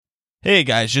Hey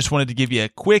guys, just wanted to give you a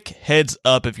quick heads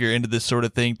up if you're into this sort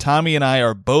of thing. Tommy and I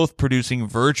are both producing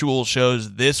virtual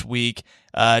shows this week.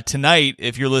 Tonight,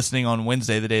 if you're listening on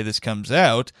Wednesday, the day this comes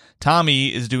out,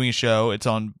 Tommy is doing a show. It's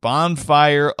on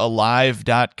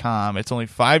bonfirealive.com. It's only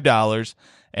 $5,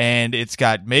 and it's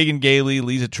got Megan Gailey,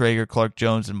 Lisa Traeger, Clark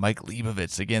Jones, and Mike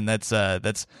Leibovitz. Again, that's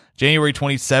January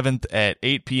 27th at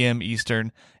 8 p.m.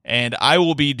 Eastern, and I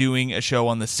will be doing a show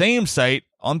on the same site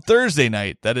on Thursday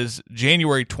night. That is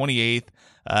January 28th.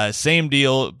 Same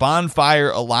deal,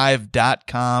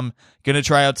 bonfirealive.com. Going to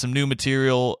try out some new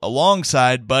material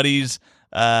alongside buddies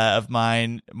of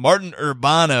mine, Martin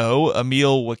Urbano,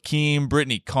 Emil Wakim,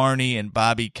 Brittany Carney, and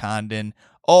Bobby Condon.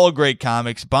 All great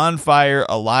comics.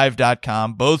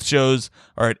 bonfirealive.com. Both shows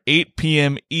are at 8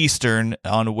 p.m. Eastern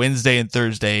on Wednesday and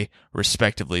Thursday,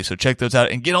 respectively. So check those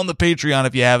out and get on the Patreon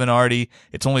if you haven't already.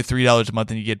 It's only $3 a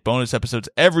month and you get bonus episodes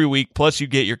every week. Plus you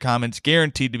get your comments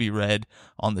guaranteed to be read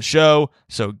on the show.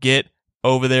 So get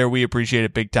over there. We appreciate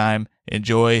it big time.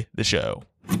 Enjoy the show.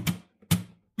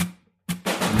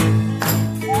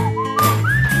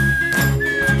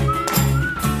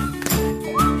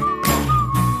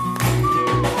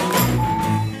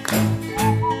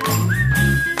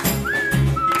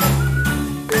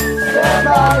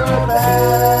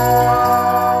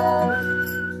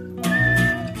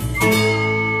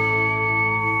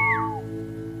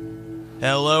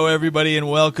 Hello, everybody, and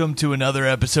welcome to another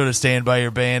episode of Stand By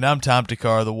Your Band. I'm Tom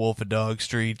Takar, the Wolf of Dog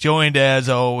Street, joined, as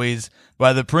always,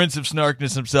 by the Prince of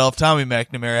Snarkness himself, Tommy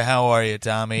McNamara. How are you,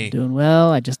 Tommy? Doing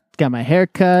well. I just got my hair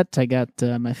cut. I got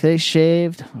my face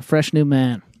shaved. A fresh new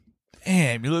man.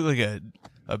 Damn, you look like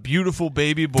a beautiful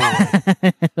baby boy.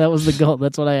 That was the goal.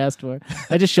 That's what I asked for.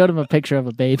 I just showed him a picture of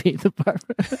a baby at the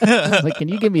barber. I was like, can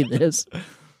you give me this?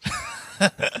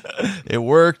 It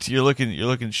worked. You're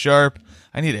looking sharp.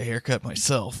 I need a haircut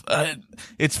myself.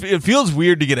 It feels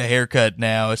weird to get a haircut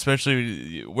now,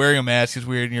 especially wearing a mask is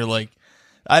weird. And you're like,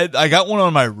 I got one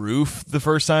on my roof the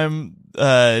first time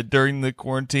during the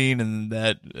quarantine, and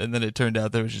then it turned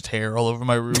out there was just hair all over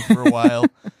my roof for a while,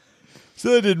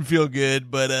 so that didn't feel good.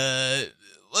 But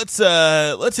let's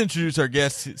introduce our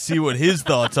guest, see what his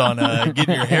thoughts on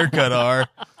getting your haircut are.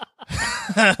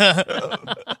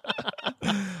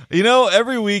 You know,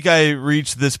 every week I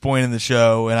reach this point in the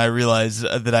show and I realize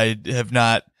that I have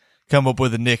not come up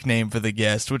with a nickname for the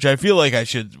guest, which I feel like I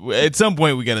should. At some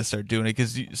point we got to start doing it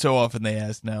because so often they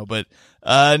ask now. But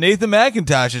Nathan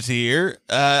McIntosh is here.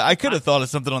 I could have thought of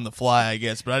something on the fly, I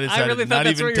guess, but I decided not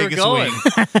even take a swing.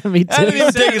 Me too. I didn't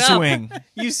even take a swing.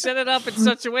 You set it up in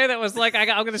such a way that was like, I'm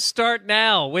going to start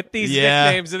now with these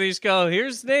nicknames, and they just go,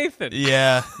 "Here's Nathan."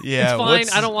 Yeah. It's fine.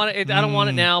 I don't want it. I don't want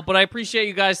it now, but I appreciate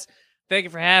you guys. Thank you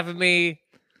for having me.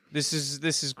 This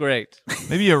is great.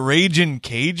 Maybe a Ragin'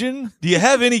 Cajun? Do you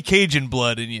have any Cajun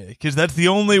blood in you? Because that's the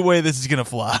only way this is going to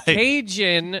fly.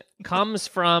 Cajun comes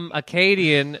from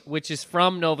Acadian, which is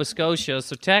from Nova Scotia.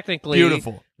 So technically,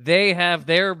 beautiful. They have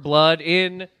their blood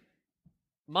in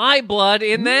my blood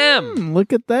in them.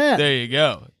 Look at that. There you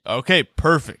go. Okay,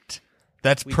 perfect.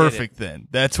 That's perfect then.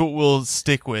 That's what we'll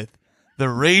stick with. The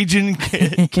Ragin'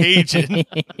 Cajun.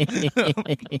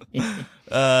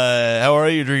 How are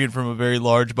you? Drinking from a very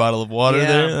large bottle of water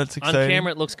there? That's exciting. On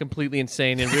camera, it looks completely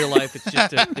insane. In real life, it's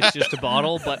just a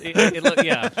bottle. But it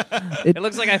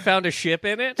looks like I found a ship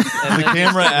in it. The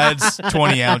camera adds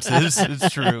 20 ounces.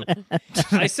 It's true.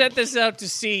 I sent this out to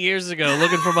sea years ago,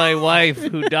 looking for my wife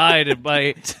who died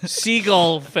by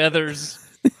seagull feathers.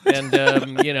 And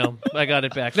I got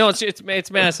it back. No,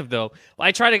 it's massive though.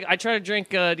 I try to drink.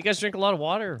 Do you guys drink a lot of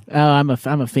water? Oh, I'm a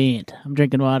fiend. I'm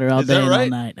drinking water all day and all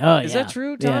night. Oh, is that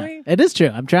true, Tommy? Yeah. It is true.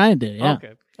 I'm trying to. Yeah.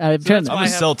 Okay. I'm a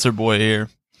seltzer boy here.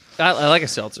 I like a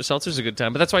seltzer. Seltzer's a good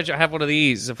time, but that's why I have one of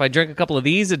these. If I drink a couple of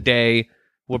these a day,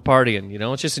 we're partying.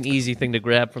 It's just an easy thing to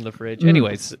grab from the fridge.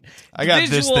 Anyways, I got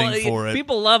this thing for it.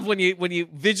 People love when you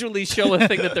visually show a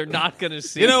thing that they're not going to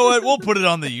see. You know what? We'll put it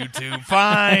on the YouTube.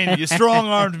 Fine. You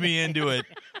strong-armed me into it.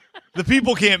 The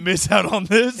people can't miss out on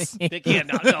this. They can't.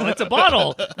 No, it's a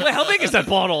bottle. Wait, how big is that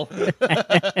bottle?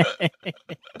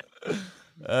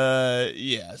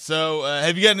 Yeah. So,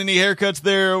 have you gotten any haircuts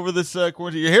there over this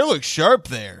quarantine? Your hair looks sharp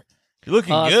there. You're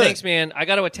looking good. Thanks, man. I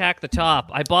got to attack the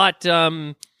top. I bought.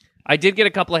 I did get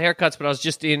a couple of haircuts, but I was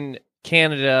just in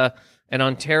Canada, and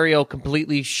Ontario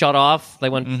completely shut off. They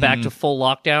went back to full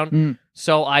lockdown.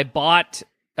 So I bought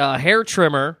a hair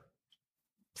trimmer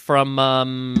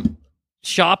from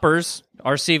Shoppers,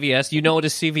 our CVS. You know it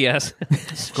is CVS.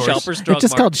 course. Shoppers Drug It's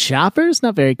just Mart. called Shoppers.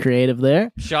 Not very creative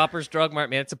there. Shoppers Drug Mart,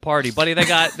 man. It's a party, buddy. They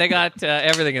got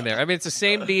everything in there. I mean, it's the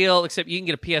same deal, except you can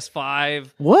get a PS5.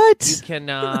 What? You can,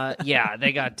 yeah,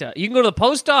 they got. You can go to the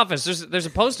post office. There's a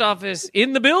post office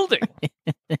in the building.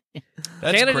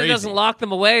 That's Canada crazy. doesn't lock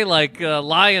them away like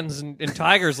lions and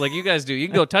tigers like you guys do. You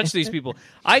can go touch these people.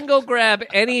 I can go grab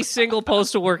any single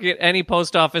postal worker at any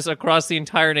post office across the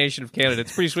entire nation of Canada.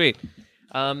 It's pretty sweet.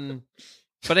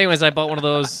 But anyways, I bought one of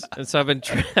those, and so I've been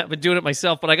doing it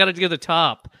myself. But I got to do the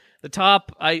top. The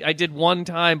top I did one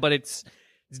time, but it's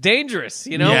dangerous.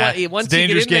 You know, Yeah, once it's a you get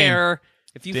dangerous in game. there,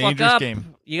 if you fuck Dangerous up,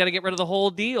 game. you got to get rid of the whole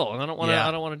deal. And I don't want to. Yeah.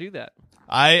 I don't want to do that.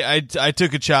 I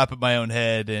took a chop at my own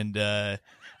head, and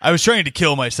I was trying to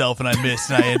kill myself, and I missed,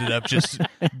 and I ended up just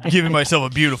giving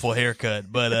myself a beautiful haircut.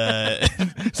 But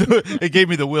so it gave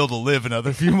me the will to live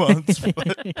another few months.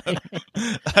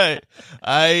 But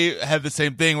I had the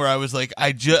same thing where I was like,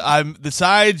 I'm the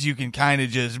sides you can kind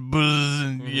of just buzz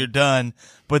and you're done,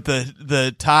 but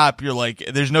the top you're like,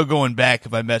 there's no going back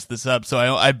if I mess this up. So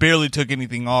I barely took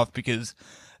anything off because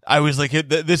I was like,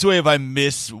 this way if I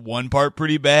miss one part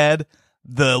pretty bad,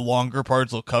 the longer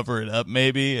parts will cover it up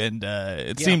maybe, and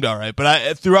it seemed all right.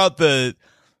 But throughout the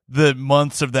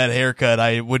months of that haircut,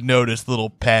 I would notice little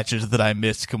patches that I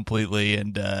missed completely,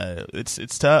 and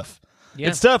it's tough. Yeah.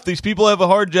 It's tough. These people have a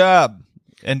hard job,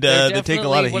 and They're they take a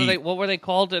lot of definitely- heat. What were they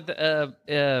called?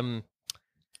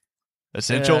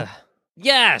 Essential.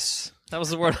 Yes, that was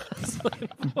the word I was looking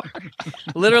for.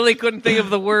 Literally couldn't think of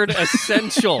the word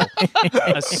essential.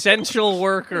 Essential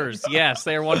workers. Yes,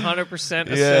 they are 100%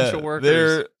 essential workers.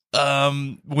 They're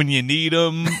when you need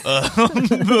them.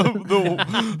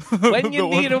 When you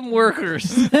need them, workers.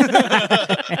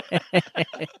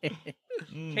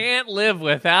 Can't live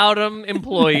without them,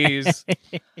 employees.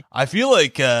 I feel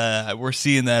like we're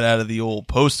seeing that out of the old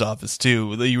post office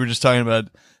too. You were just talking about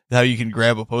how you can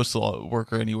grab a postal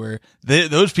worker anywhere.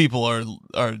 Those people are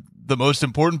the most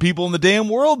important people in the damn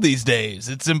world these days.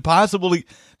 It's impossible to,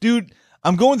 dude.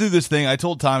 I'm going through this thing. I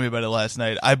told Tommy about it last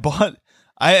night. I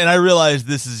realized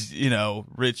this is,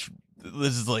 rich.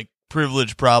 This is like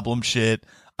privilege problem shit.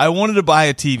 I wanted to buy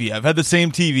a TV. I've had the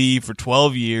same TV for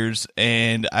 12 years,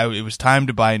 and it was time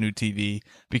to buy a new TV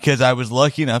because I was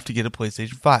lucky enough to get a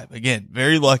PlayStation 5. Again,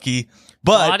 very lucky.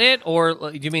 But Bought it,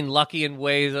 or do you mean lucky in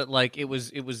ways that like it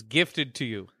was gifted to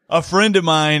you? a friend of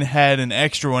mine had an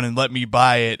extra one and let me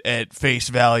buy it at face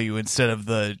value instead of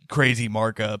the crazy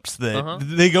markups that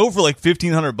they go for like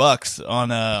 $1,500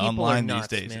 on online nuts,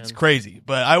 these days. man. It's crazy,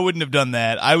 but I wouldn't have done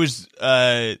that. I was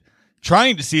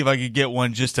trying to see if I could get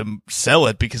one just to sell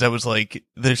it because I was like,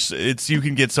 you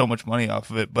can get so much money off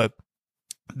of it. But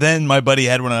then my buddy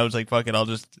had one, and I was like, fuck it, I'll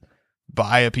just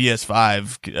buy a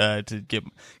PS5 to get,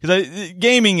 because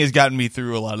gaming has gotten me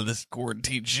through a lot of this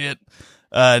quarantine shit.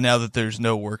 Now that there's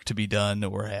no work to be done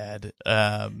or had,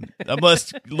 I'm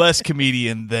less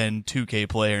comedian than 2K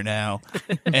player now,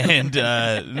 and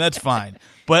that's fine.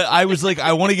 But I was like,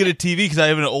 I want to get a TV because I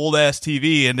have an old ass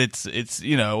TV, and it's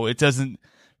it doesn't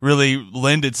really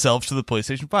lend itself to the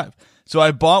PlayStation 5. So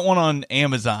I bought one on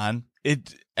Amazon.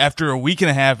 After a week and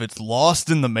a half, it's lost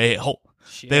in the mail.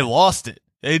 Shit. They lost it.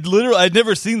 I'd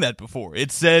never seen that before.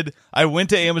 It said, I went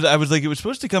to Amazon. I was like, it was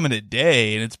supposed to come in a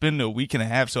day, and it's been a week and a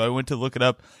half. So I went to look it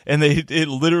up, and it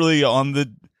literally on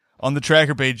the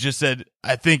tracker page just said,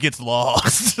 I think it's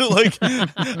lost. Like,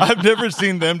 I've never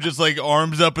seen them just like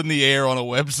arms up in the air on a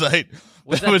website.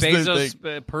 Was that the Bezos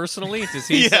thing. Personally? Does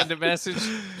he Yeah. send a message?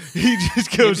 He just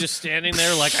He's goes, just standing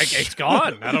there like, it's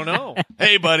gone. I don't know.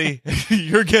 hey, buddy,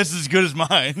 your guess is as good as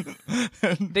mine.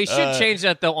 They should change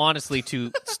that, though, honestly,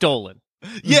 to stolen.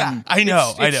 Yeah, I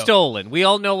know. It's stolen. We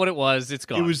all know what it was. It's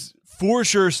gone. It was for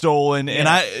sure stolen,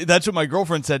 and that's what my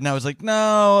girlfriend said, and I was like,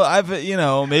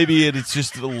 no, maybe it's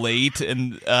just late,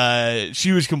 and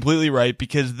she was completely right,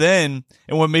 because then,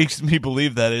 and what makes me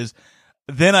believe that is,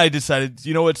 then I decided,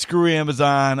 you know what, screw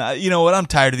Amazon, you know what, I'm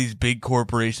tired of these big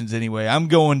corporations anyway, I'm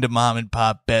going to mom and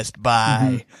pop Best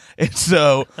Buy, and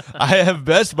so I have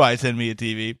Best Buy send me a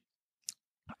TV.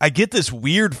 I get this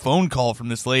weird phone call from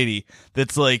this lady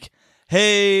that's like,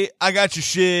 hey, I got your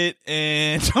shit,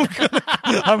 and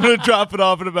I'm gonna drop it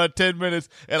off in about 10 minutes.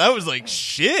 And I was like,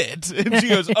 shit? And she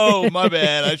goes, oh, my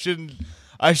bad. I shouldn't.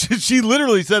 She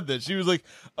literally said this. She was like,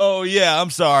 oh, yeah, I'm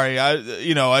sorry.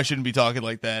 I shouldn't be talking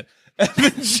like that. And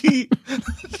then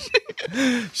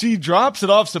she drops it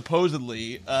off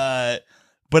supposedly. But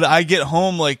I get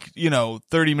home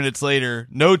 30 minutes later,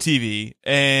 no TV,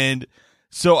 and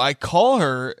so I call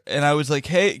her, and I was like,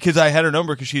 hey, because I had her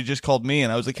number because she had just called me,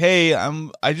 and I was like, hey,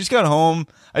 I just got home.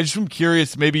 I'm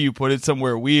curious, maybe you put it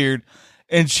somewhere weird.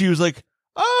 And she was like,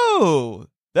 oh,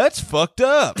 that's fucked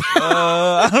up.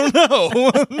 I don't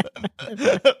know.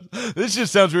 This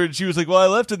just sounds weird. She was like, well, I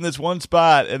left it in this one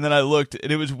spot, and then I looked,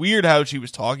 and it was weird how she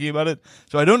was talking about it.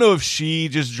 So I don't know if she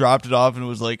just dropped it off and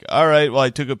was like, all right, well, I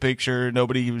took a picture.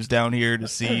 Nobody was down here to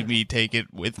see me take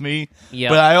it with me. Yep.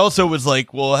 But I also was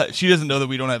like, well, she doesn't know that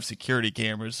we don't have security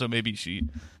cameras, so maybe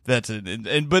that's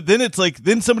it. But then it's like,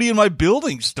 then somebody in my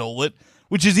building stole it,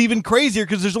 which is even crazier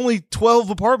because there's only 12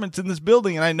 apartments in this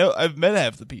building, and I know I've met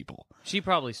half the people. She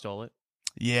probably stole it.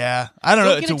 Yeah, I don't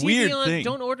know. It's a TV weird thing.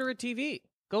 Don't order a TV.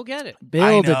 Go get it. Build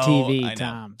I a know. TV,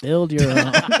 Tom. Build your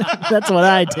own. That's what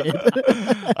I did.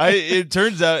 It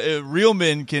turns out real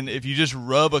men can, if you just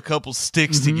rub a couple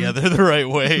sticks together the right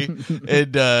way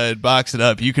and box it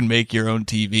up, you can make your own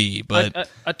TV. But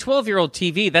a 12-year-old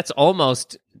TV, that's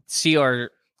almost CRTV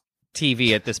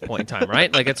at this point in time,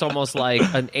 right? Like it's almost like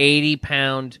an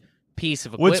 80-pound piece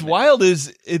of equipment. what's wild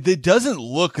is it doesn't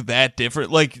look that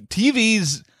different. Like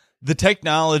TVs, the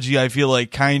technology, I feel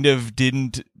like kind of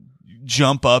didn't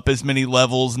jump up as many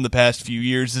levels in the past few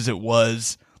years as it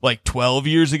was like 12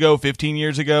 years ago, 15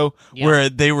 years ago, where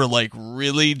they were like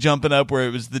really jumping up, where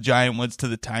it was the giant ones to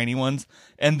the tiny ones.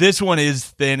 And this one is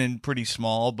thin and pretty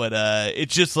small, but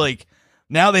it's just like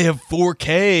now they have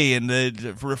 4K and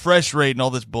the refresh rate and all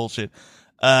this bullshit.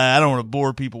 I don't want to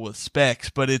bore people with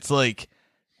specs, but it's like,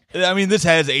 I mean, this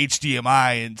has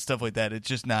HDMI and stuff like that. It's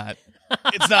just not.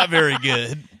 It's not very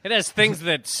good. It has things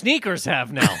that sneakers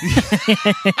have now.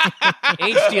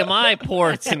 HDMI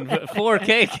ports and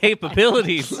 4K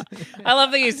capabilities. I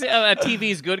love that a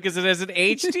TV is good because it has an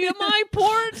HDMI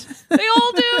port. They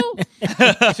all do.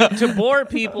 To bore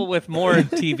people with more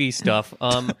TV stuff,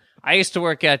 I used to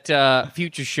work at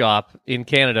Future Shop in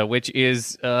Canada, which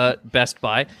is Best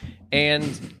Buy,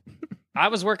 and I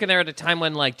was working there at a time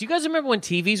when, like, do you guys remember when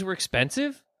TVs were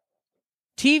expensive?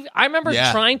 I remember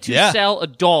trying to sell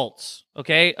adults,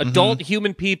 okay? Adult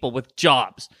human people with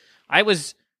jobs. I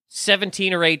was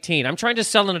 17 or 18. I'm trying to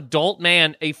sell an adult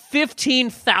man a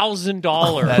 $15,000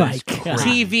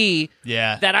 TV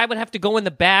that I would have to go in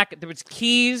the back. There was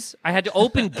keys. I had to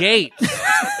open gates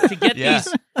to get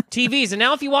these TVs. And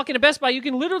now if you walk into Best Buy, you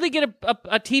can literally get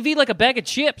a TV like a bag of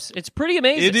chips. It's pretty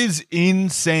amazing. It is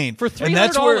insane. For $300. And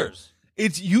that's where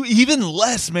it's even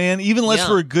less, man. Even less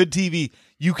for a good TV.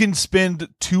 You can spend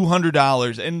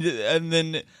 $200, and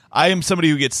then I am somebody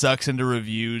who gets sucks into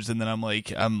reviews, and then I'm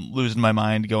like, I'm losing my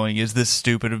mind, going, is this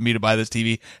stupid of me to buy this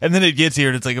TV? And then it gets here,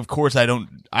 and it's like, of course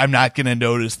I'm not going to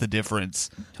notice the difference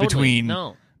between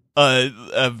 4K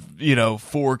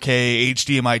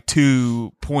HDMI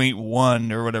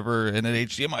 2.1 or whatever and an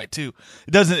HDMI 2.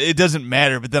 It doesn't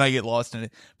matter, but then I get lost in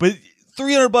it. But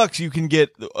 $300, you can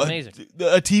get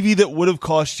a TV that would have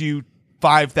cost you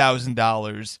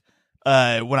 $5,000.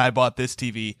 When I bought this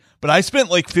TV, but I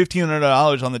spent like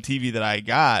 $1,500 on the TV that I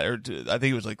got, or I think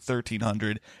it was like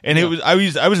 $1,300, and it was I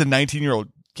was a 19-year-old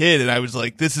kid, and I was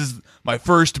like, this is my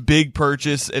first big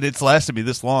purchase, and it's lasted me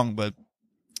this long. But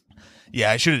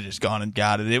yeah, I should have just gone and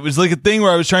got it. It was like a thing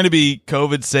where I was trying to be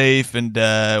COVID safe and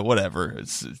whatever.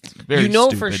 It's very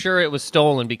stupid. For sure it was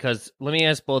stolen, because let me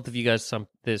ask both of you guys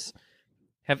this: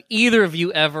 have either of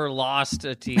you ever lost a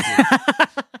TV?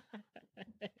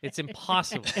 It's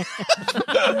impossible.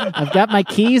 I've got my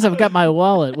keys. I've got my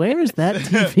wallet. Where is that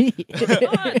TV?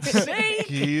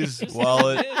 Keys,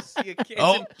 wallet.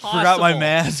 Forgot my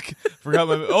mask.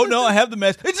 Oh no, I have the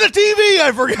mask. It's a TV.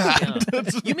 I forgot.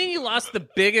 Yeah. You mean you lost the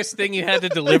biggest thing you had to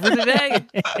deliver today?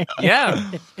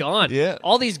 Yeah, gone. Yeah.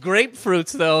 All these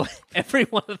grapefruits, though. Every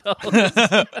one of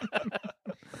those.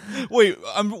 Wait,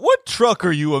 what truck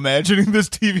are you imagining this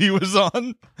TV was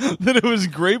on? That it was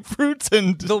grapefruits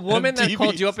and the woman that TVs?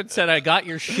 called you up and said, "I got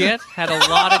your shit," had a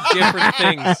lot of different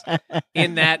things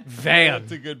in that van.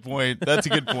 That's a good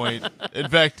point. In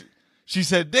fact, she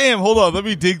said, "Damn, hold on, let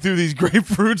me dig through these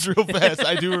grapefruits real fast."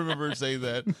 I do remember her saying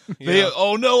that.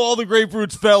 Oh no, all the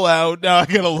grapefruits fell out. Now I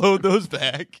gotta load those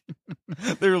back.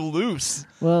 They're loose.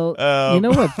 Well, you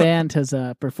know what band has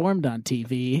performed on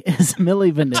TV is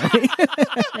Milli Vanilli.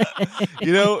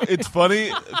 You know, it's funny.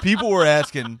 A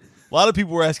lot of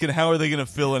people were asking, how are they going to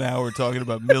fill an hour talking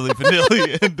about Milli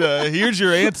Vanilli? And here's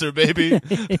your answer, baby.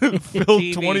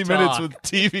 Fill 20 minutes with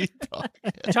TV talk.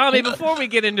 Tommy, before we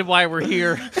get into why we're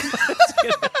here, let's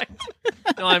get back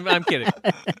no, I'm kidding.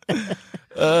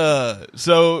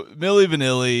 So Milli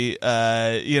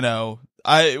Vanilli,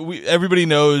 everybody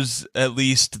knows at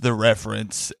least the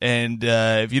reference, and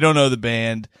if you don't know the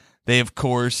band, they of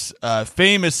course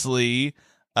famously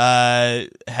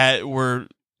were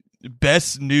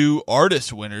Best New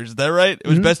Artist winners. Is that right? It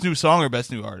was Best New Song or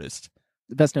Best New Artist?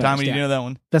 Best New Tommy, Artist. do you know that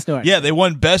one? Best New Artist. Yeah, they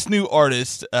won Best New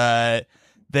Artist.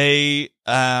 they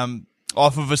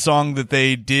off of a song that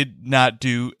they did not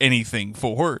do anything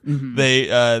for. Mhm.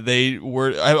 They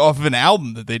were off of an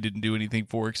album that they didn't do anything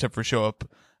for except for show up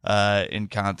in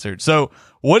concert. So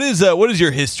what is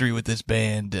your history with this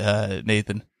band,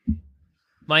 Nathan?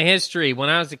 My history. When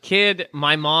I was a kid,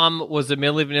 my mom was a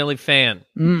Milli Vanilli fan.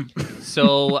 Mm.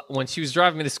 So when she was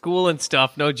driving me to school and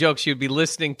stuff, no joke, she would be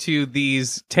listening to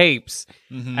these tapes.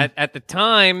 Mm-hmm. At the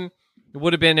time, it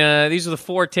would have been, these are the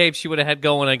 4 tapes she would have had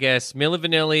going, I guess. Milli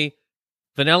Vanilli,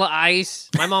 Vanilla Ice.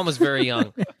 My mom was very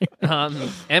young.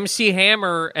 MC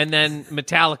Hammer, and then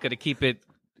Metallica to keep it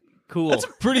cool. That's a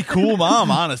pretty cool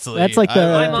mom, honestly. That's like the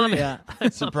My mom- yeah,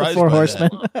 surprised Four by Horsemen.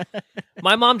 that.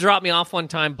 My mom dropped me off one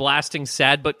time blasting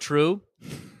Sad But True,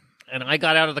 and I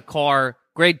got out of the car,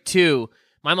 grade 2.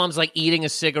 My mom's like eating a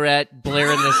cigarette,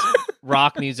 blaring this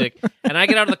rock music, and I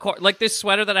get out of the car. Like this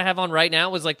sweater that I have on right now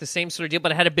was like the same sort of deal,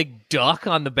 but it had a big duck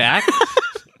on the back.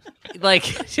 Like,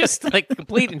 just like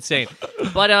complete insane.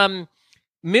 But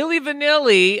Milli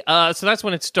Vanilli, so that's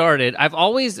when it started.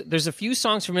 There's a few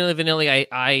songs from Milli Vanilli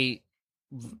I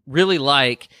really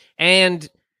like, and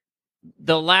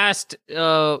the last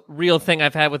real thing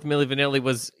I've had with Milli Vanilli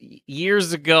was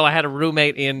years ago. I had a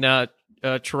roommate in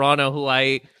Toronto who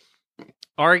I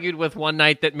argued with one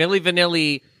night that Milli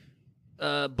Vanilli,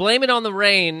 Blame It on the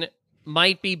Rain,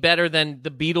 might be better than the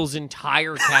Beatles'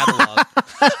 entire catalog.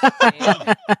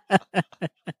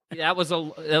 And that was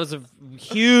a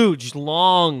huge,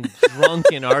 long,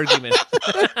 drunken argument.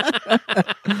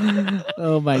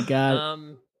 Oh my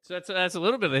god. So that's a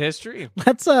little bit of the history.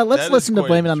 Let's That listen is to quite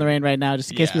 "Blame It on the Rain" right now,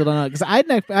 just in case Yeah. people don't know,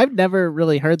 because I've never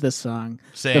really heard this song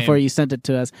Same. before you sent it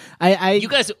to us. You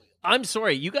guys, I'm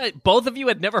sorry, you guys, both of you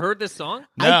had never heard this song?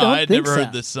 No, I don't I had think never so.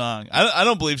 heard this song. I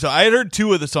don't believe so. I had heard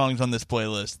 2 of the songs on this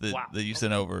playlist that, Wow. that you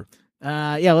sent over.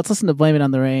 Yeah, let's listen to "Blame It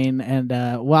on the Rain," and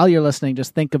while you're listening,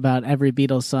 just think about every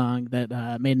Beatles song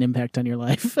that made an impact on your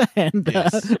life, and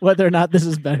Yes. whether or not this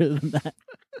is better than that.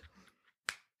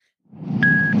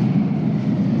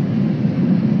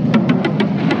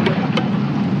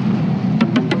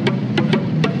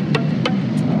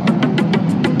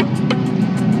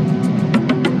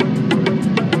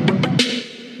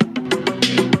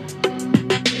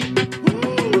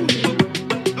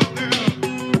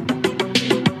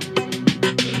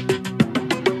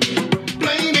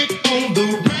 Blame it on the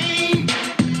rain.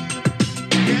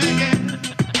 Yeah, yeah.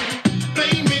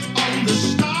 Blame it on the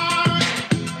stars.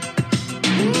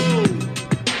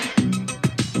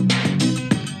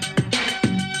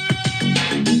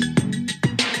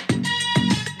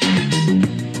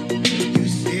 You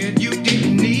said you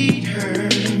didn't need her.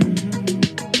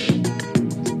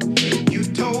 You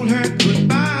told her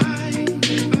goodbye.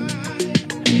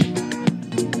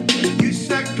 You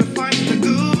sacrificed the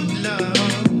good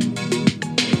love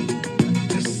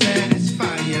to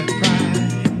satisfy your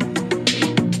pride.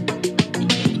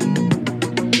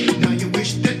 Now you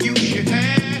wish that you should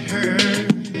have her,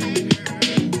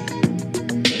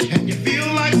 and you feel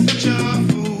like such a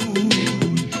fool.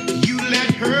 You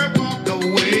let her walk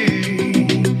away.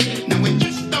 Now it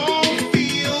just don't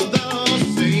feel the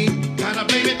same. Gotta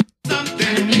blame it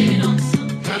on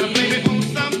something. Gotta blame it on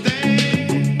something.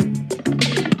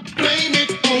 Blame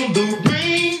it on the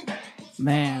rain.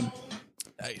 Man,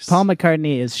 Nice. Paul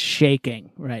McCartney is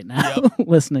shaking right now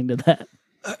listening to that.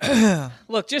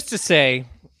 Look, just to say,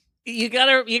 you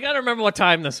gotta remember what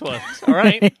time this was. All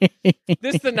right,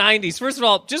 this is the '90s. First of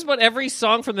all, just about every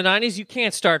song from the '90s, you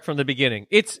can't start from the beginning.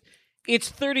 It's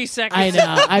 30 seconds. I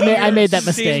know. I made that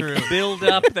mistake. Build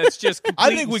up. That's just complete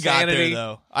I think we got there, insanity.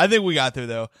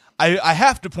 though. I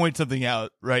have to point something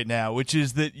out right now, which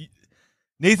is that,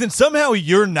 Nathan, somehow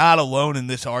you're not alone in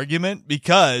this argument,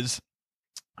 because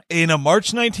in a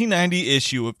March 1990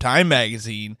 issue of Time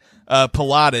magazine,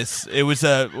 Pilatus, it was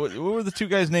what were the 2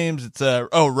 guys' names? It's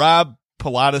Rob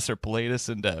Pilatus or Pilatus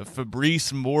and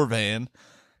Fabrice Morvan.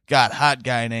 God, hot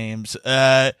guy names.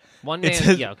 One It man.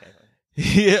 says- Yeah, okay.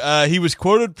 He was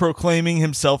quoted proclaiming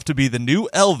himself to be the new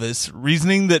Elvis,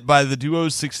 reasoning that by the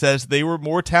duo's success they were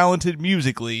more talented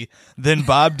musically than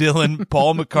Bob Dylan,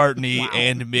 Paul McCartney,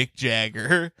 and Mick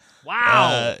Jagger.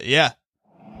 Wow. Yeah,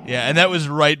 and that was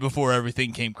right before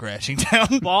everything came crashing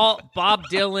down. Bob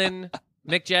Dylan,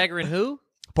 Mick Jagger, and who?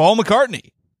 Paul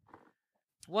McCartney.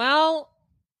 Well,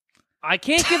 I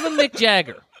can't give him Mick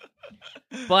Jagger,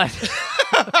 but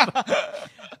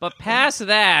past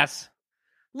that,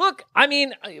 look. I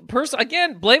mean,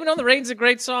 again, "Blame It on the Rain's a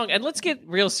great song, and let's get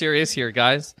real serious here,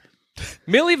 guys.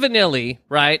 Milli Vanilli,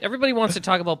 right? Everybody wants to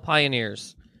talk about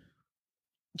pioneers.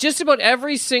 Just about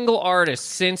every single artist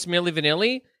since Milli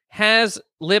Vanilli has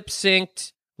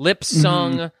lip-synced,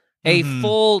 lip-sung a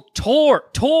full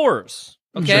tours.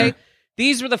 Okay? Sure.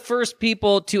 These were the first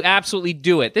people to absolutely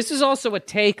do it. This is also a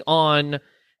take on.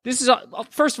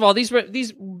 First of all, these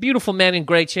beautiful men in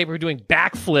great shape were doing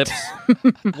backflips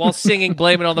while singing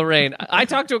 "Blame It on the Rain." I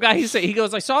talked to a guy. He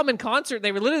goes, "I saw him in concert.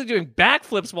 They were literally doing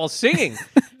backflips while singing,"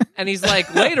 and he's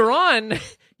like, "Later on,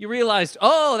 you realized,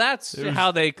 oh, that's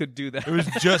how they could do that." It was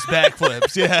just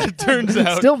backflips. Yeah, it turns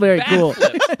out. Still very cool.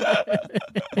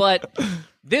 But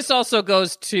this also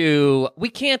goes to we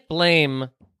can't blame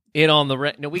it on the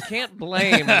rain. No, we can't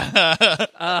blame.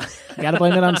 Gotta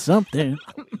blame it on something.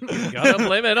 Gotta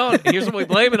blame it on. Here's what we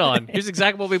blame it on. Here's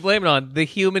exactly what we blame it on: the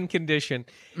human condition.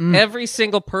 Every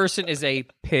single person is a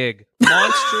pig,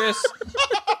 monstrous,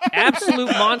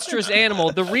 absolute monstrous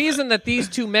animal. The reason that these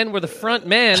two men were the front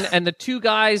men and the two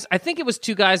guys, I think it was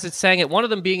two guys that sang it. One of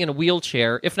them being in a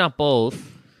wheelchair, if not both.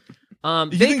 You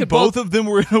they think could both of them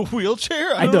were in a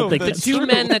wheelchair? I don't know if think the that's two true.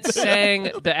 men that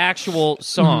sang the actual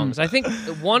songs. I think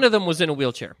one of them was in a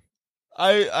wheelchair.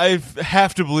 I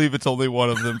have to believe it's only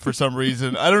one of them for some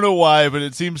reason. I don't know why, but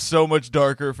it seems so much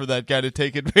darker for that guy to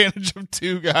take advantage of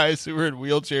two guys who were in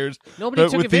wheelchairs Nobody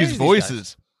took with advantage these of these guys.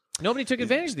 voices. Nobody took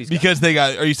advantage of these guys. Because they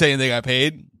got. Are you saying they got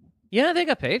paid? Yeah, they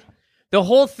got paid. The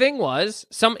whole thing was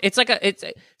somebody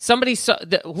saw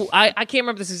I can't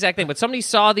remember this exact thing, but somebody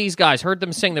saw these guys, heard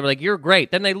them sing. They were like, "You're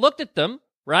great." Then they looked at them,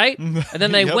 right, and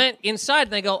then they Yep. went inside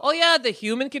and they go, "Oh yeah, the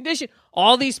human condition.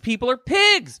 All these people are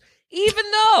pigs."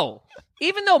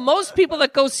 Even though most people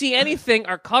that go see anything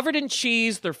are covered in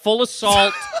cheese, they're full of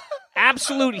salt,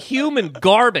 absolute human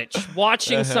garbage.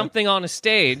 Watching something on a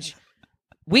stage,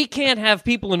 we can't have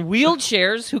people in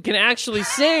wheelchairs who can actually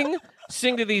sing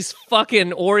to these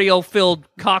fucking Oreo-filled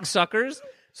cocksuckers.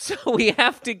 So we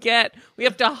have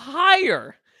to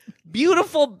hire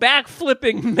beautiful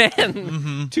backflipping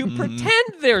men to pretend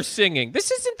they're singing.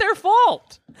 This isn't their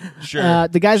fault. Sure.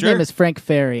 The guy's Sure. name is Frank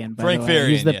Farian. By Frank the way.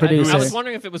 He's Farian, the yeah. producer. I was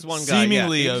wondering if it was one guy.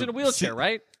 Seemingly He was a- in a wheelchair,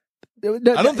 right? No,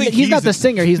 I don't think he's not he's the a-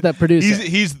 singer. He's the producer.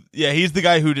 He's the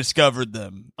guy who discovered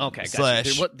them. Okay, gotcha.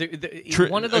 Slash,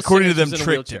 One of those according to singers them, was in a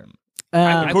tricked wheelchair. him.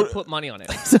 I would put money on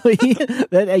it. So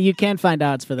you can find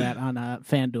odds for that on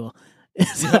FanDuel.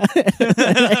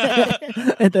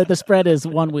 The spread is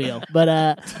one wheel,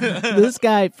 but this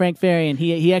guy Frank Farian,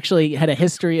 he actually had a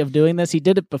history of doing this. He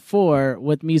did it before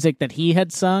with music that he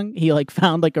had sung. He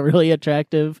found a really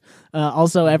attractive,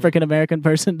 also African American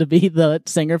person to be the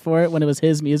singer for it when it was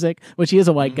his music, which he is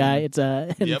a white guy. It's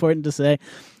important to say.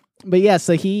 But yeah,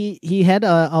 so he had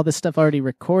all this stuff already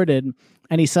recorded,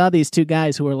 and he saw these two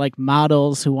guys who were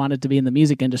models who wanted to be in the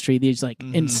music industry, these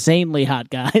insanely hot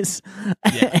guys,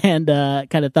 and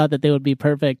kind of thought that they would be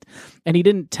perfect. And he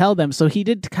didn't tell them, so he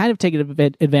did kind of take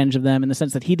advantage of them in the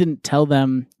sense that he didn't tell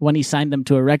them when he signed them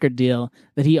to a record deal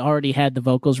that he already had the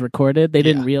vocals recorded. They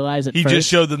didn't realize it He first. just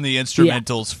showed them the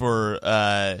instrumentals for.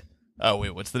 Oh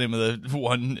wait, what's the name of the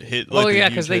one hit? Oh the yeah,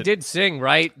 huge because they hit? did sing,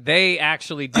 right? They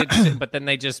actually did sing, but then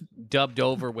they just dubbed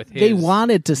over with his. They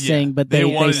wanted to sing, but they they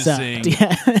wanted to sucked.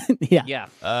 sing. Yeah.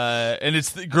 Yeah. And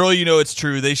it's Girl You Know It's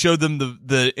True. They showed them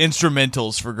the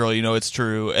instrumentals for Girl You Know It's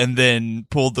True, and then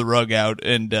pulled the rug out,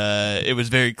 and it was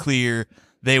very clear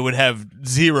they would have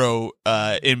zero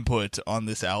input on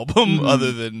this album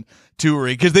other than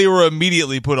touring, because they were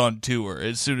immediately put on tour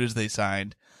as soon as they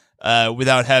signed,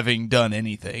 without having done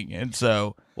anything. And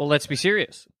so, Well, let's be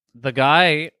serious. The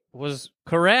guy was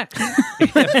correct.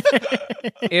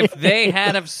 If they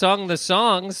had have sung the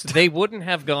songs, they wouldn't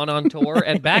have gone on tour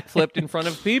and backflipped in front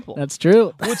of people. That's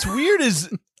true. what's weird is,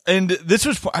 and this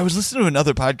was, I was listening to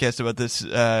another podcast about this,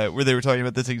 where they were talking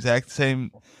about this exact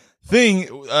same thing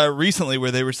recently,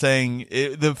 where they were saying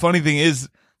the funny thing is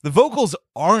the vocals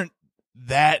aren't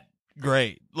that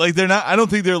great. They're not. I don't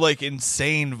think they're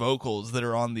insane vocals that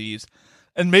are on these.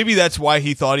 And maybe that's why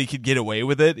he thought he could get away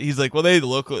with it. He's like, well, they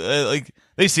look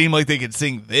they seem like they could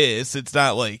sing this. It's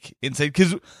not insane,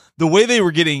 because the way they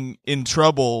were getting in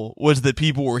trouble was that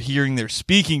people were hearing their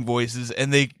speaking voices,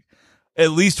 and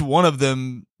at least one of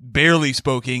them barely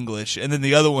spoke English, and then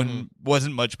the other one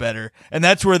wasn't much better. And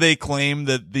that's where they claim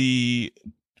that the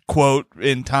quote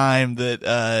in Time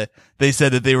that they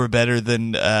said that they were better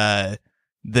than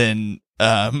Mick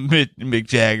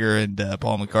Jagger and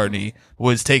Paul McCartney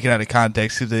was taken out of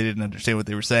context because they didn't understand what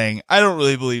they were saying. I don't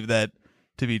really believe that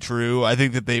to be true. I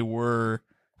think that they were,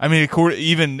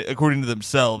 even according to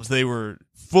themselves, they were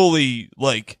fully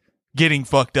getting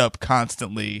fucked up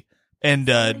constantly and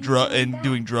and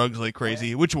doing drugs like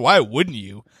crazy. Which, why wouldn't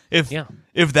you?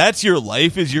 If that's your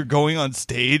life, is you're going on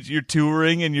stage, you're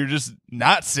touring, and you're just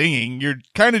not singing, you're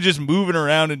kind of just moving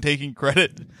around and taking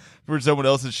credit for someone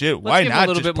else's shit. Let's Why give them not a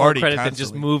little just bit more party credit constantly?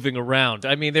 than just moving around.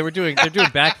 I mean, they're doing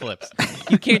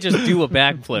backflips. You can't just do a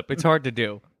backflip. It's hard to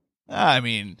do. I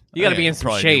mean, You got to I be in could some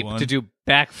probably shape one. to do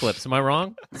backflips. Am I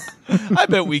wrong? I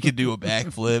bet we could do a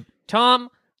backflip. Tom,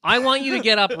 I want you to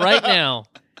get up right now,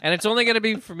 and it's only going to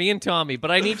be for me and Tommy,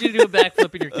 but I need you to do a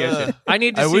backflip in your kitchen. I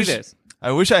need to see this.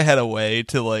 I wish I had a way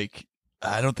to like.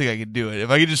 I don't think I could do it.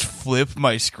 If I could just flip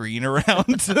my screen around,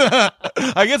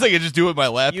 I guess I could just do it with my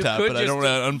laptop, could but I don't just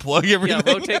want to unplug everything.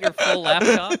 Yeah, rotate your full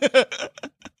laptop.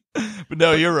 But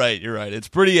no, you're right. You're right. It's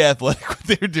pretty athletic what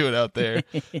they were doing out there.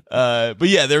 But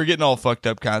yeah, they were getting all fucked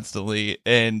up constantly,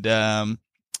 and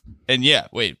yeah.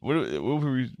 Wait,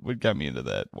 what got me into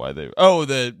that? Why they? Oh,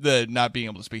 the not being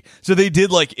able to speak. So they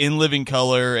did like In Living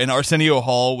Color, and Arsenio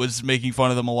Hall was making fun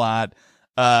of them a lot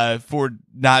for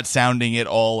not sounding at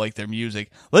all like their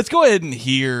music. Let's go ahead and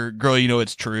hear "Girl, You Know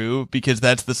It's True" because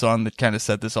that's the song that kind of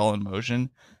set this all in motion.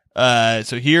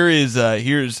 So here's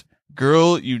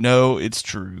 "Girl, You Know It's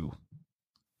True."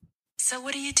 So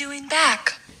what are you doing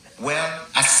back? Well,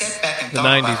 I sat back and The thought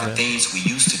 90s, about the man. things we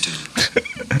used to do.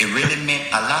 It really meant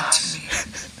a lot to me.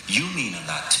 You mean a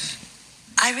lot to me.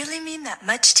 I really mean that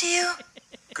much to you?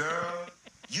 Girl,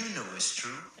 you know it's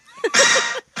true.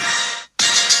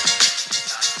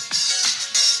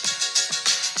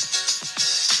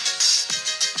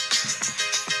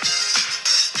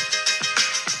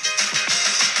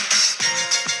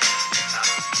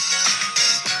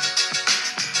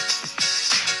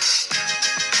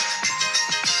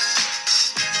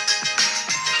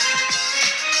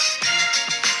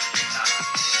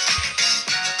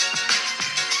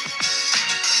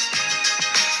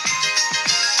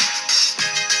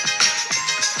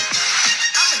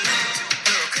 I'm in love with you,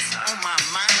 girl, 'cause you're on my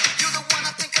mind. You're the one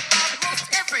I think about most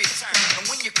every time. And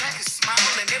when you crack a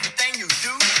smile and everything you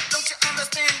do, don't you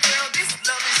understand, girl, this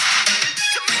love is true.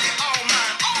 To make it all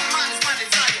mine is my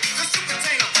desire. 'Cause you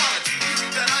contain a quality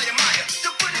that I admire. To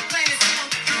put it plain and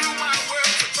simple, you rule my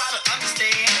world, so try to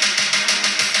understand.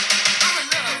 I'm in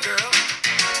love, girl.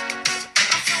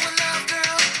 I'm so in love,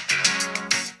 girl.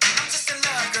 I'm just in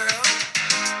love, girl.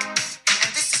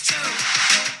 And this is true.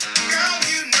 Girl,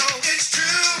 you know it's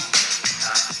true.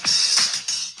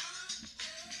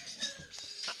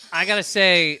 I gotta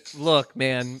say, look,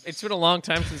 man, it's been a long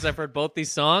time since I've heard both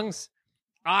these songs.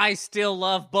 I still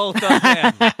love both of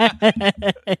them.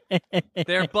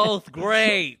 They're both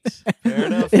great. Fair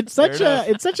enough. It's Fair such enough.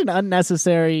 it's such an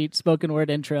unnecessary spoken word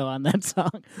intro on that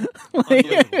song.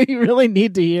 Like, you really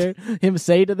need to hear him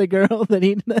say to the girl that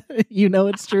you know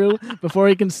it's true before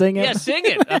he can sing it. Yeah, sing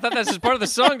it. I thought that's just part of the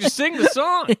song. Just sing the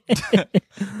song.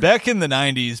 Back in the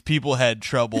 90s, people had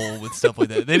trouble with stuff like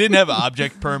that. They didn't have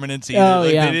object permanence either. Oh,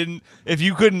 like yeah. they didn't if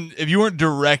you weren't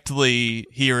directly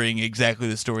hearing exactly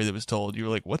the story that was told, you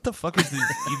were like, what the fuck is this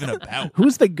even about?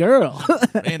 Who's the girl?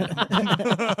 Man,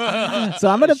 So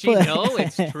I'm gonna Does she play. know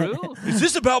it's true? is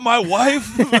this about my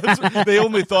wife? They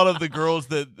only thought of the girls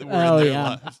that were Oh, in their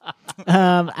yeah.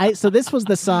 lives. So this was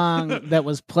the song that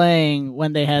was playing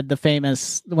when they had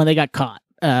when they got caught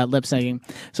lip syncing.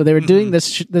 So they were doing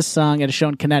this song at a show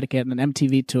in Connecticut, an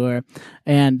MTV tour,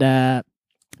 and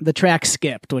the track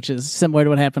skipped, which is similar to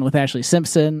what happened with Ashley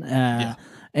Simpson.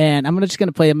 And I'm just going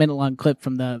to play a minute-long clip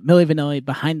from the Milli Vanilli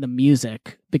Behind the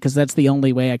Music, because that's the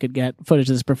only way I could get footage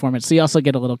of this performance. So you also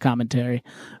get a little commentary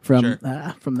from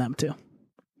them, too.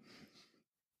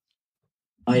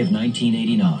 July of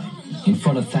 1989, in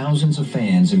front of thousands of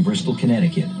fans in Bristol,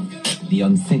 Connecticut, the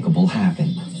unthinkable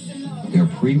happened. Their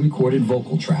pre-recorded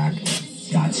vocal track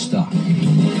got stuck.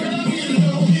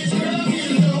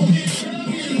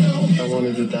 I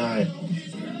wanted to die.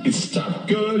 It's stuck.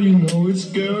 Girl, you know it's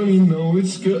girl, you know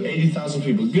it's girl. 80,000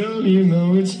 people. Girl, you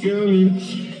know it's girl, you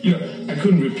know, I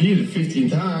couldn't repeat it 15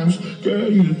 times.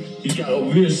 Girl, you got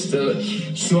obvious.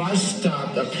 So I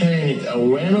stopped, I panicked, I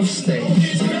ran off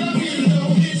stage.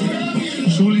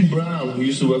 Julie Brown, who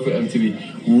used to work for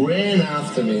MTV, ran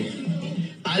after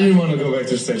me. I didn't want to go back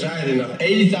to stage. I had enough.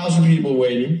 80,000 people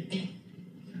waiting.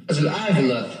 I said, I have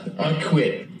enough. I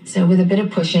quit. So with a bit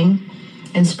of pushing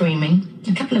and screaming,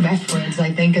 a couple of F words,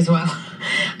 I think, as well,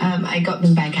 I got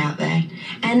them back out there.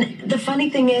 And the funny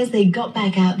thing is, they got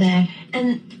back out there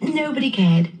and nobody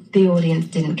cared. The audience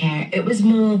didn't care. It was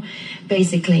more,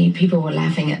 basically, people were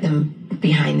laughing at them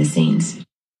behind the scenes.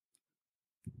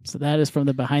 So that is from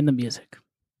the Behind the Music.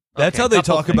 That's Okay, how they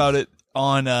couple talk things. about it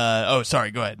on oh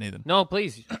sorry, go ahead, Nathan. No,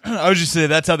 please. I was just saying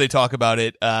that's how they talk about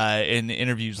it in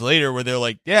interviews later, where they're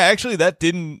like, yeah, actually that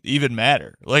didn't even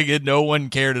matter. Like no one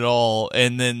cared at all.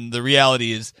 And then the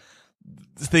reality is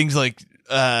things like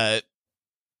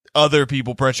other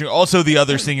people pressuring, also the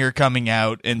other singer coming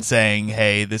out and saying,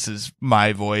 hey, this is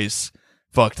my voice,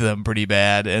 fucked them pretty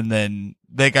bad, and then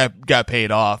they got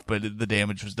paid off, but the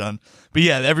damage was done. But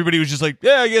yeah, everybody was just like,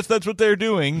 yeah, I guess that's what they're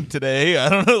doing today. I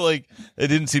don't know, like it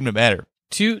didn't seem to matter.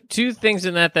 Two things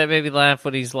in that made me laugh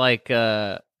when he's like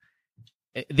the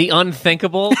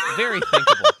unthinkable, very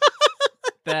thinkable.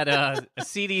 That a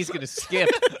CD's gonna skip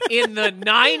in the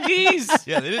 90s.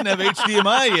 Yeah, they didn't have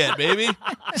HDMI yet, baby.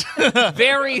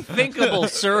 Very thinkable,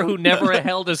 sir, who never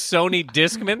held a Sony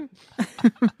Discman.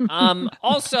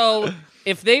 Also,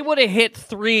 if they would have hit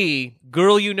 3,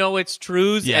 Girl You Know It's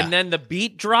Trues, Yeah. and then the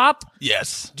beat drop,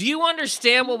 Yes. do you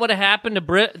understand what would have happened to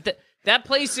Brit? That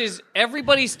place is,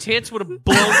 everybody's tits would have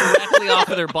blown directly off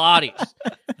of their bodies.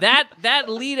 That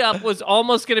lead up was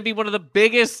almost going to be one of the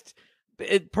biggest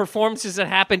performances that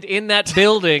happened in that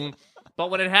building.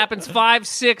 But when it happens 5,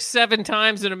 6, 7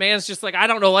 times and a man's just like, I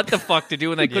don't know what the fuck to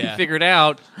do, and they couldn't figure it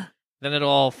out, then it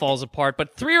all falls apart.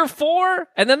 But 3 or 4,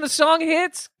 and then the song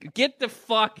hits, get the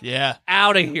fuck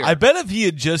out of here. I bet if he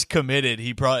had just committed,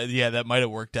 he probably that might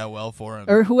have worked out well for him.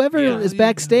 Or whoever is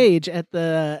backstage at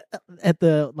the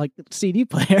like CD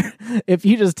player, if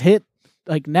you just hit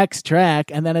like next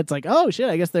track and then it's like, oh shit,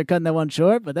 I guess they're cutting that one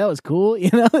short, but that was cool,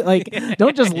 like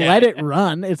don't just let it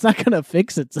run. It's not gonna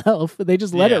fix itself. They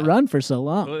just let it run for so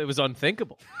long. Well, it was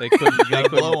unthinkable. They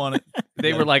couldn't blow on it.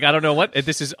 They were like, I don't know what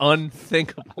this is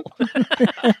unthinkable.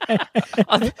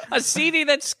 a CD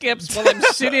that skips while I'm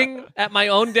sitting at my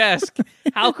own desk.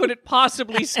 How could it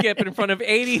possibly skip in front of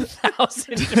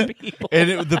 80,000 people?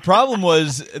 And the problem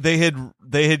was they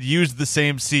had used the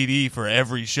same CD for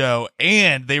every show,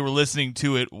 and they were listening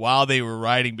to it while they were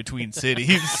riding between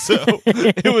cities, so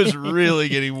it was really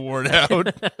getting worn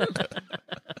out.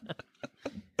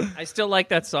 I still like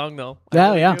that song though.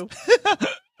 Oh yeah.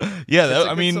 Yeah,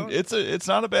 I mean, it's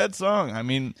not a bad song. I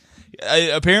mean,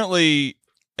 apparently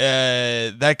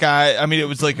that guy. I mean, it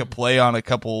was like a play on a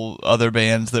couple other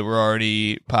bands that were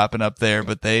already popping up there,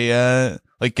 but they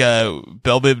like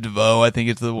Belle Biv DeVoe, I think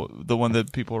it's the one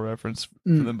that people reference for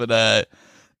them. But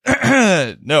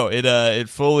no, it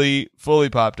fully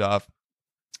popped off,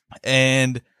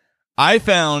 and I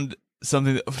found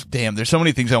something damn, there's so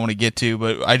many things I want to get to,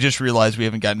 but I just realized we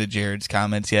haven't gotten to Jared's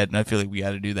comments yet, and I feel like we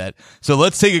got to do that. So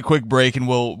let's take a quick break, and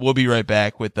we'll be right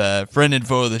back with friend and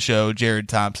foe of the show, Jared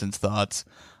Thompson's thoughts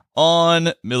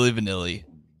on Milli Vanilli.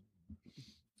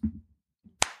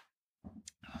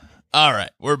 All right,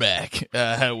 we're back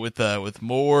with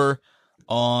more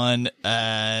on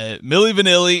Milli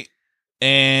Vanilli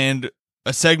and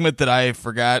a segment that I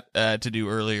forgot to do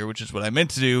earlier, which is what I meant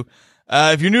to do.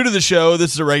 If you're new to the show,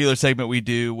 this is a regular segment we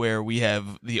do where we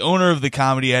have the owner of the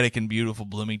Comedy Attic in beautiful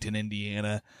Bloomington,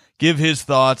 Indiana, give his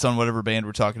thoughts on whatever band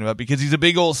we're talking about, because he's a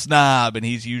big old snob and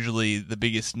he's usually the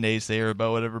biggest naysayer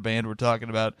about whatever band we're talking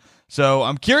about. So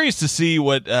I'm curious to see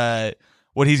what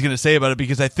he's going to say about it,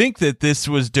 because I think that this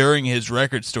was during his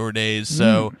record store days.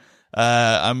 So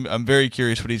I'm very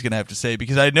curious what he's going to have to say,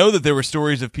 because I know that there were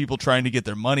stories of people trying to get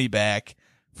their money back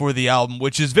for the album,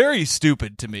 which is very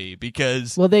stupid to me,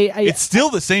 because it's still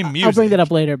the same music. I'll bring that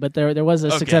up later, but there was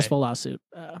a successful lawsuit.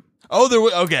 All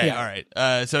right.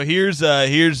 So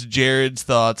here's Jared's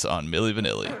thoughts on Milli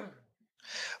Vanilli.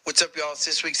 What's up, y'all? It's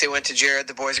this week's They Went to Jared.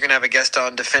 The boys are gonna have a guest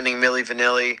on defending Milli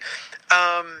Vanilli.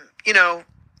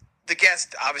 The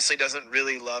guest obviously doesn't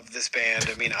really love this band.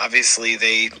 I mean, obviously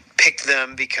they picked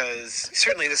them because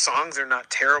certainly the songs are not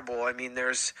terrible. I mean,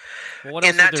 there's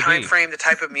in that time frame, the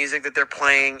type of music that they're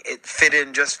playing, it fit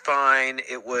in just fine.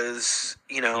 It was,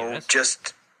 it's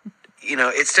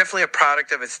definitely a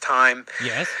product of its time.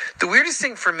 Yes. The weirdest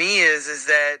thing for me is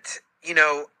that,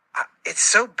 it's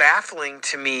so baffling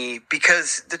to me,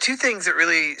 because the two things that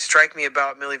really strike me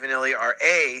about Milli Vanilli are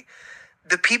A,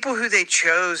 the people who they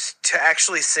chose to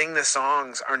actually sing the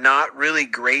songs are not really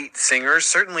great singers.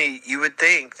 Certainly, you would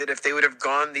think that if they would have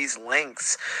gone these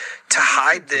lengths to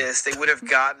hide this, they would have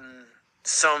gotten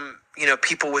some,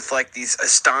 people with like these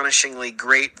astonishingly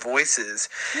great voices.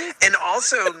 And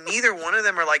also, neither one of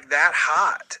them are like that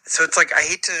hot. So it's like, I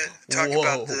hate to talk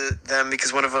about them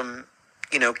because one of them,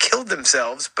 killed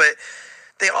themselves, but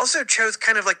they also chose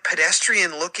kind of like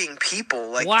pedestrian looking people.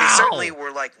 Like they certainly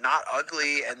were like not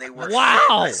ugly, and they were fit,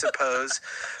 I suppose.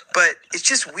 But it's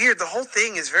just weird. The whole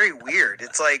thing is very weird.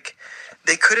 It's like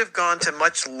they could have gone to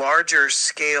much larger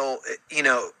scale, end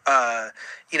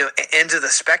of the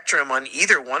spectrum on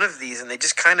either one of these, and they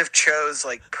just kind of chose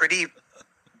like pretty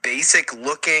basic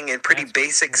looking and pretty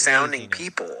basic sounding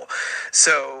people.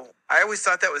 So I always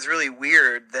thought that was really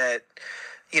weird that,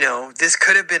 this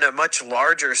could have been a much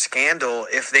larger scandal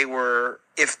if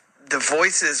the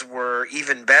voices were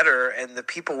even better and the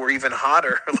people were even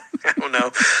hotter. I don't know.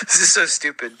 This is so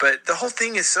stupid, but the whole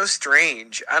thing is so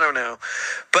strange. I don't know.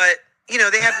 But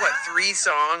they had, 3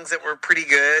 songs that were pretty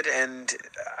good. And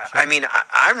I mean,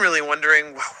 I'm really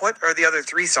wondering what are the other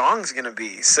 3 songs going to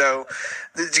be? So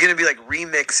there's going to be like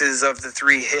remixes of the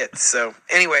 3 hits. So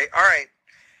anyway, all right.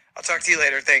 I'll talk to you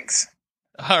later. Thanks.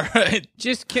 All right.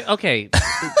 Just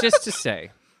to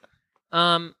say,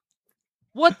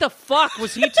 what the fuck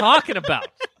was he talking about?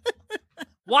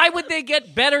 Why would they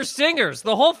get better singers?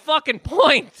 The whole fucking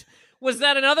point was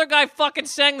that another guy fucking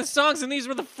sang the songs and these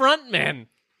were the front men.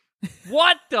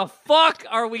 What the fuck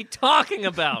are we talking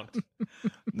about?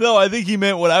 No, I think he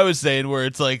meant what I was saying, where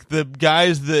it's like the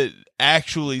guys that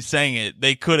actually sang it,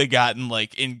 they could have gotten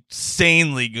like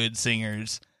insanely good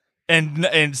singers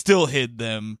and still hid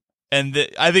them. And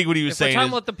I think what he was saying we're talking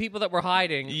is, about the people that were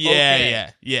hiding.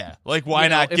 Yeah. Like, why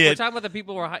not if get? we're talking about the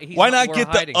people who were why not get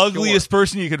hiding, the ugliest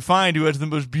person you could find who has the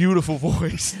most beautiful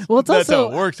voice? Well, it's That's also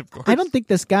how it works, of course. I don't think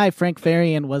this guy Frank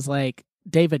Farian was like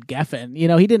David Geffen.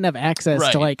 He didn't have access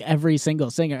to like every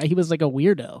single singer. He was like a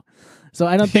weirdo. So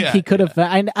I don't think he could have.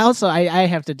 I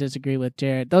have to disagree with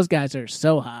Jared. Those guys are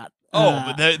so hot.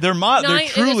 But they're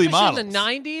truly models. In the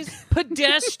 90s,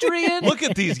 pedestrian. Look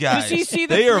at these guys. Does he see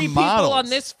the they 3 are people models. on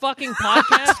this fucking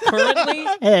podcast currently?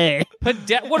 Hey,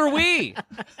 what are we?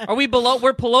 Are we below?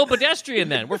 We're below pedestrian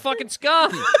then. We're fucking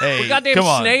scum. Hey, we're goddamn come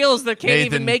on. snails that can't Nathan.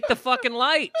 even make the fucking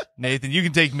light. Nathan, you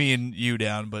can take me and you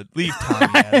down, but leave Tommy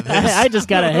out of this. I just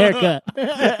got a haircut.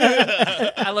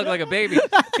 I look like a baby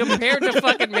compared to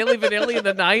fucking Milli Vanilli in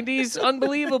the 90s.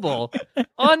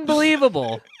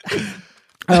 Unbelievable.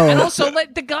 And also,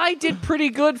 the guy did pretty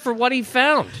good for what he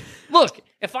found. Look,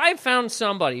 if I found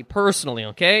somebody personally,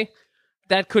 okay,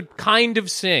 that could kind of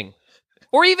sing,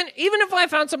 or even if I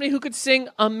found somebody who could sing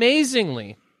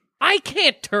amazingly, I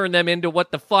can't turn them into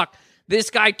what the fuck this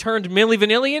guy turned Milli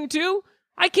Vanilli into.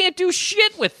 I can't do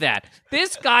shit with that.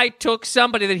 This guy took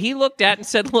somebody that he looked at and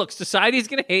said, look, society's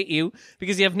going to hate you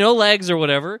because you have no legs or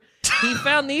whatever. He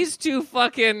found these 2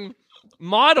 fucking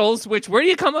models, where do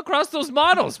you come across those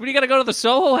models? Where do you got to go to the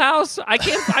Soho House? I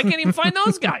can't even find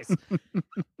those guys. And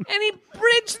he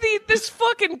bridged this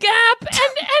fucking gap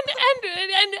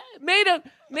and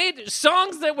made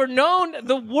songs that were known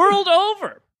the world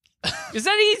over. Is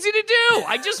that easy to do?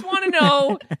 I just want to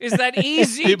know, is that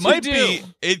easy It to might do? be.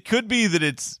 It could be that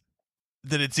it's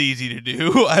easy to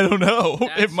do. I don't know.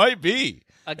 It might be.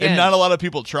 Again, and not a lot of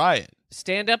people try it.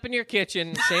 Stand up in your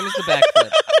kitchen, same as the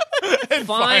backflip.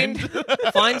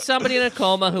 Find somebody in a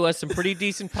coma who has some pretty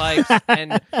decent pipes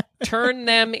and turn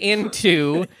them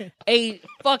into a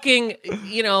fucking,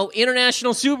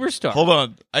 international superstar. Hold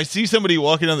on. I see somebody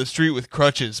walking down the street with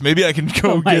crutches. Maybe I can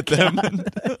go get them.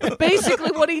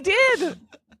 Basically what he did.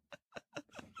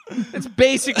 That's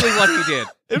basically what he did.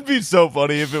 It'd be so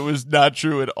funny if it was not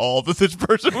true at all that this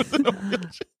person was in a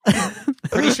wheelchair.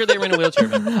 Pretty sure they were in a wheelchair,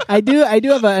 man. I do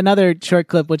have another short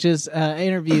clip, which is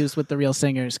interviews with the real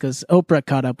singers, because Oprah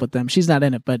caught up with them. She's not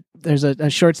in it, but there's a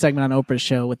short segment on Oprah's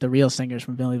show with the real singers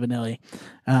from Milli Vanilli.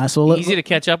 Easy to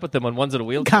catch up with them when one's in a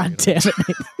wheelchair. God damn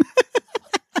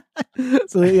it.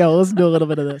 So let's do a little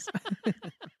bit of this.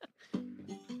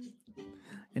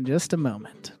 In just a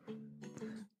moment.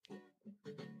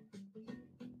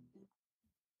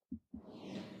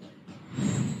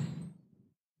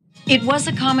 It was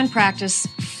a common practice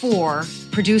for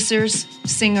producers,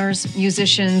 singers,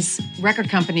 musicians, record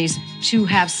companies to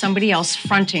have somebody else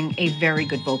fronting a very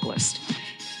good vocalist.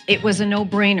 It was a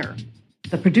no-brainer.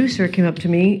 The producer came up to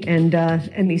me and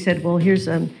he said, well, here's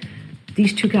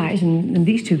these 2 guys and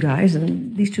these 2 guys,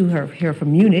 and these 2 are here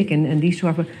from Munich, and these 2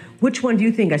 are from... Which one do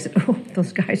you think? I said, oh,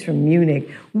 those guys from Munich.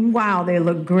 Wow, they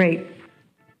look great.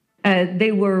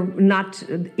 They were not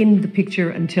in the picture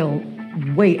until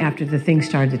way after the thing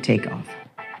started to take off.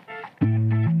 I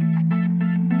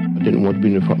didn't want to be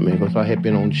in the front man because I had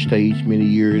been on stage many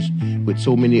years with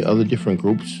so many other different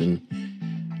groups, and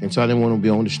so I didn't want to be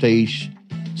on the stage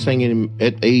singing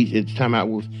at the time I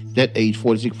was that age,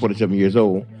 46, 47 years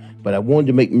old, but I wanted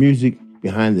to make music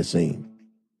behind the scene.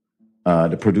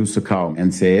 The producer called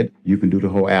and said, you can do the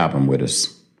whole album with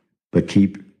us, but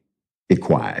keep it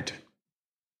quiet.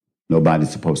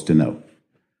 Nobody's supposed to know.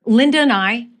 Linda and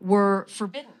I were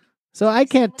forbidden. So I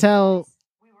can't tell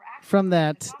from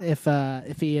that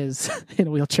if he is in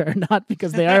a wheelchair or not,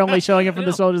 because they are only showing it from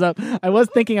the shoulders up. I was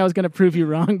thinking I was going to prove you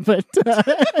wrong, but...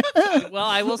 Well,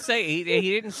 I will say he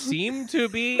didn't seem to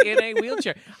be in a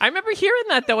wheelchair. I remember hearing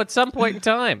that, though, at some point in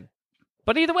time.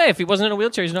 But either way, if he wasn't in a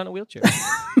wheelchair, he's not in a wheelchair.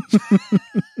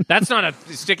 That's not a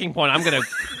sticking point I'm going to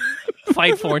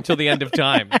fight for until the end of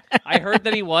time. I heard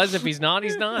that he was. If he's not,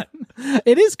 he's not.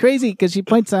 It is crazy because she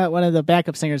points out, one of the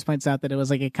backup singers points out that it was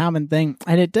like a common thing.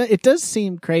 And it does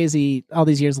seem crazy all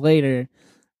these years later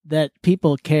that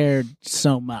people cared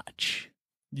so much.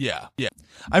 Yeah.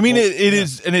 I mean, it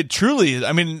is, and it truly is.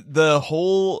 I mean, the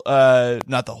whole,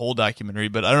 not the whole documentary,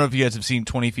 but I don't know if you guys have seen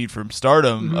 20 Feet from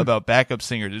Stardom about backup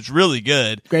singers. It's really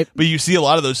good. Great. But you see a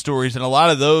lot of those stories, and a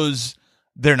lot of those,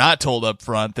 they're not told up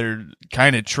front. They're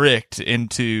kind of tricked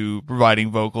into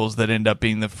providing vocals that end up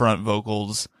being the front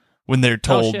vocals when they're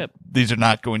told these are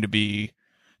not going to be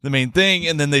the main thing,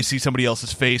 and then they see somebody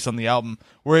else's face on the album.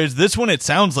 Whereas this one, it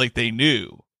sounds like they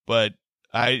knew, but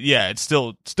it's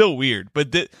still weird.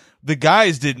 But the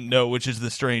guys didn't know, which is the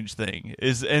strange thing.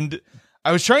 And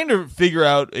I was trying to figure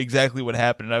out exactly what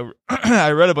happened.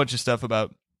 I read a bunch of stuff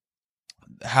about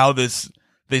how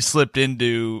they slipped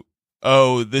into,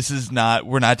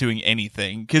 we're not doing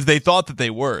anything, because they thought that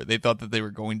they were. They thought that they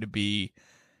were going to be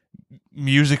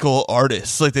musical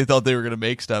artists, like they thought they were going to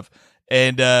make stuff.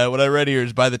 And what I read here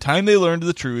is, by the time they learned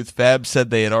the truth, Fab said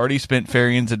they had already spent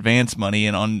Farian's advance money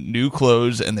and on new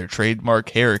clothes and their trademark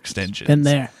hair extensions. Been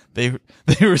there. They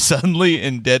were suddenly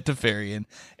in debt to Farian,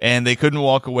 and they couldn't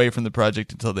walk away from the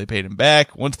project until they paid him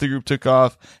back. Once the group took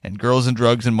off and girls and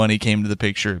drugs and money came to the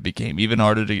picture, it became even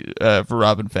harder for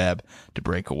Rob and Fab to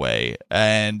break away.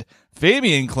 And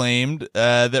Fabian claimed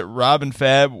that Rob and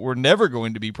Fab were never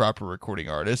going to be proper recording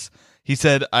artists. He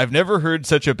said, "I've never heard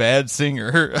such a bad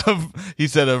singer,"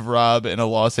 of Rob in a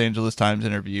Los Angeles Times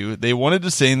interview. They wanted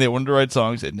to sing, they wanted to write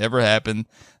songs. It never happened.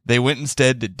 They went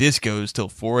instead to discos till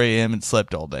 4 a.m. and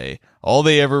slept all day. All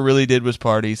they ever really did was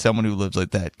party. Someone who lives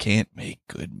like that can't make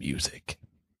good music.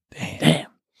 Damn.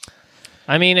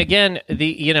 I mean, again,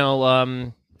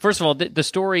 first of all, the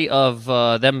story of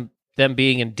them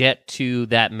being in debt to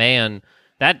that man,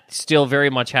 that still very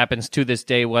much happens to this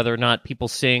day, whether or not people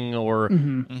sing or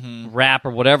rap or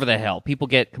whatever the hell. People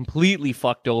get completely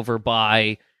fucked over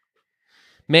by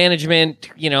management,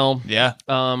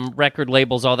 record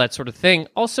labels, all that sort of thing.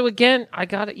 Also, again, I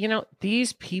got it.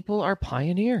 These people are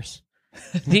pioneers.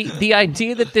 The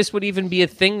idea that this would even be a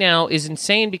thing now is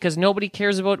insane, because nobody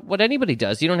cares about what anybody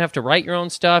does. You don't have to write your own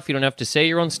stuff. You don't have to say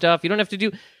your own stuff. You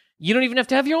don't even have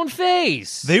to have your own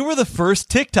face. They were the first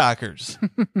TikTokers.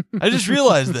 I just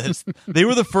realized this. They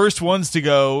were the first ones to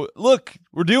go, look,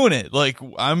 we're doing it. Like,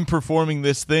 I'm performing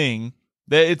this thing.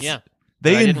 They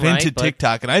invented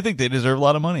TikTok, and I think they deserve a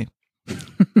lot of money.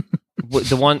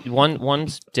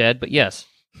 One's dead, but yes.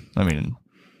 I mean,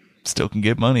 still can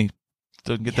get money.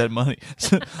 Still can get that money.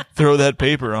 Throw that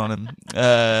paper on him,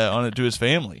 on it to his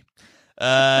family.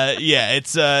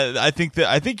 It's I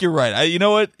think you're right. You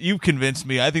know what? You've convinced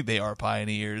me. I think they are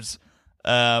pioneers.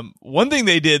 One thing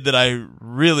they did that I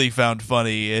really found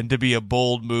funny, and to be a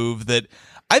bold move, that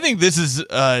I think this is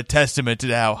a testament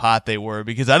to how hot they were,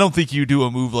 because I don't think you do a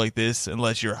move like this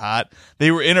unless you're hot. They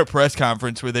were in a press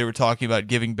conference where they were talking about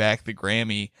giving back the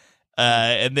Grammy.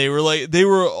 And they were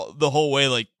the whole way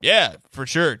like, yeah, for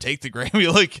sure, take the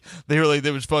Grammy. Like, they were like,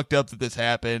 it was fucked up that this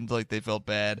happened. Like, they felt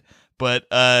bad. But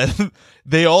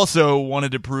they also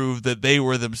wanted to prove that they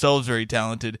were themselves very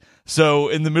talented. So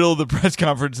in the middle of the press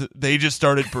conference, they just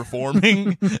started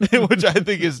performing, which I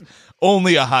think is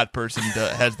only a hot person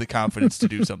has the confidence to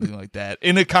do something like that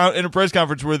in a press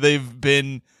conference where they've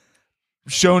been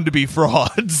shown to be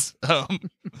frauds.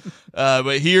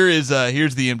 But here's the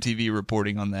MTV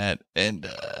reporting on that, and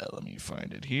let me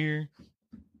find it here.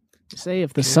 Say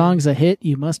if the song's a hit,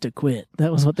 you must have quit.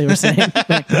 That was what they were saying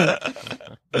back then.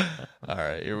 All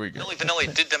right, here we go. Milli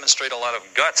Vanilli did demonstrate a lot of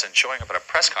guts in showing up at a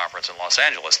press conference in Los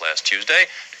Angeles last Tuesday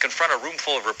to confront a room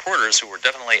full of reporters who were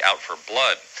definitely out for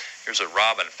blood. Here's what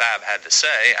Rob and Fab had to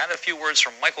say, and a few words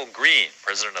from Michael Green,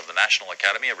 president of the National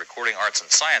Academy of Recording Arts and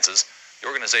Sciences, the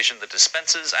organization that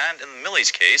dispenses and, in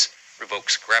Milli's case,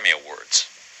 revokes Grammy Awards.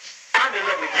 I'm in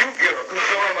love with you, girl, because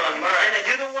so am I mine. And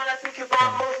you're the one I think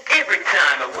about most every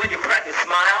time. And when you crack a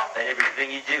smile and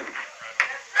everything you do.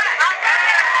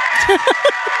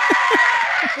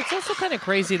 It's also kind of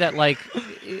crazy that, like,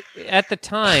 at the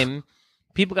time,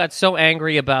 people got so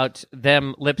angry about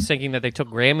them lip-syncing that they took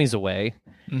Grammys away.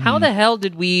 Mm-hmm. How the hell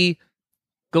did we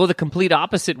go the complete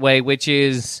opposite way, which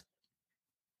is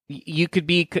you could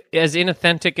be as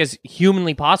inauthentic as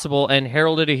humanly possible and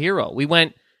heralded a hero? We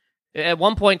went... At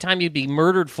one point in time, you'd be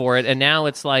murdered for it, and now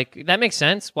it's like, that makes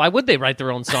sense. Why would they write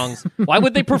their own songs? Why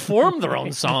would they perform their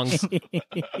own songs?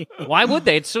 Why would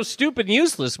they? It's so stupid and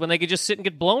useless when they could just sit and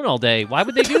get blown all day. Why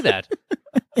would they do that?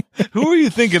 Who are you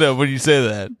thinking of when you say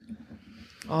that?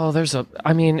 Oh,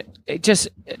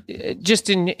 just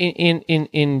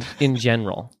in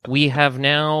general, we have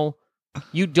now.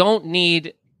 You don't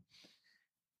need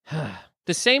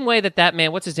the same way that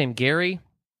man. What's his name? Gary.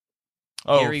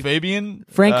 Oh, Fabian?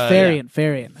 Frank Farian.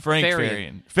 Frank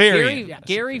Farian.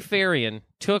 Gary Farian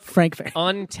took Frank Farian.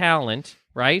 Untalent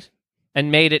right?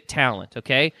 And made it talent,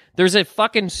 okay? There's a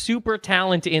fucking super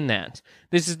talent in that.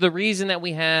 This is the reason that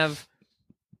we have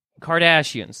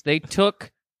Kardashians. They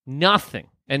took nothing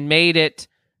and made it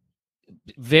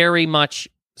very much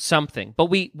something. But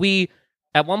we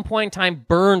at one point in time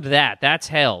burned that. That's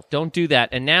hell. Don't do that.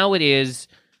 And now it is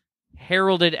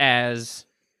heralded as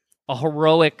a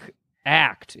heroic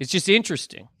act. It's just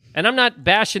interesting. And I'm not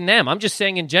bashing them. I'm just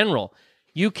saying in general,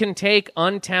 you can take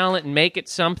untalent and make it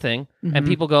something, and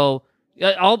people go,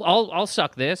 I'll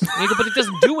suck this. And you go, but it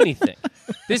doesn't do anything.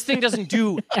 This thing doesn't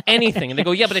do anything. And they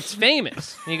go, yeah, but it's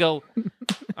famous. And you go,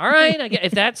 all right, I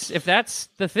guess, if that's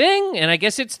the thing, and I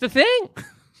guess it's the thing.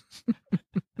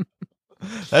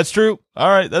 That's true. All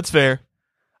right, that's fair.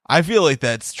 I feel like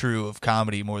that's true of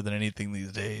comedy more than anything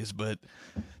these days, but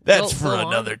that's for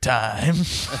another time.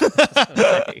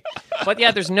 But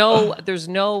yeah, there's no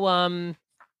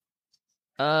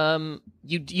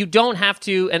you don't have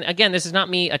to, and again, this is not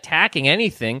me attacking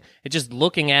anything, it's just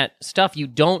looking at stuff. You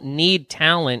don't need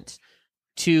talent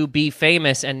to be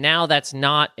famous, and now that's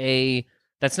not a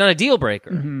deal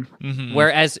breaker.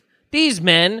 Whereas these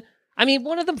men, I mean,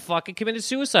 one of them fucking committed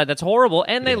suicide. That's horrible,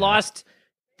 and they lost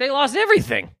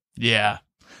everything. Yeah.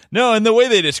 No, and the way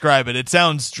they describe it,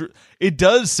 it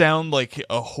does sound like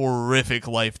a horrific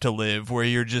life to live, where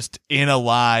you're just in a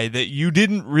lie that you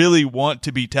didn't really want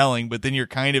to be telling, but then you're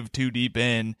kind of too deep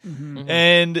in.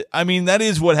 And I mean, that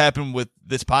is what happened with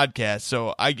this podcast,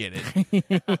 so I get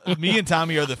it. Me and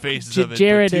Tommy are the faces of it.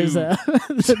 Jared is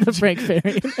the Frank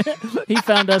Farian. He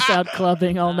found us out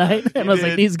clubbing all night, and I was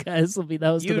like, these guys will be the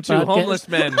host of the podcast. You two homeless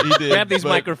men, grab these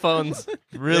microphones.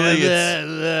 Really,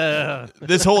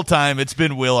 this whole time, it's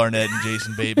been Will Arnett and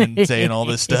Jason Bateman saying all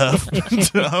this stuff.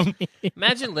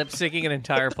 Imagine lip syncing an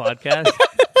entire podcast.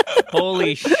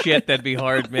 Holy shit, that'd be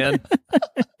hard, man.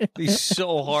 It'd be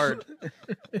so hard.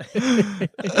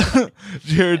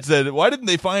 Jared said, why didn't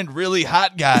they find really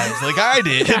hot guys like I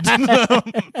did?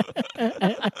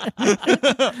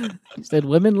 He said,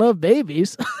 women love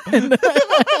babies.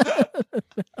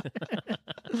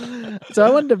 So I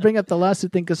wanted to bring up the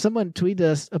lawsuit thing because someone tweeted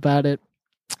us about it.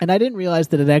 And I didn't realize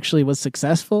that it actually was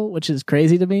successful, which is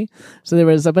crazy to me. So there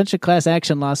was a bunch of class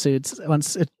action lawsuits.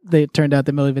 Once they turned out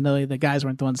that Milli Vanilli, the guys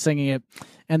weren't the ones singing it.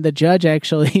 And the judge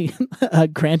actually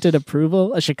granted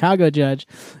approval, a Chicago judge,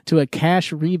 to a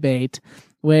cash rebate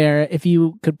where if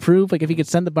you could prove, like if you could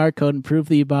send the barcode and prove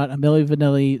that you bought a Milli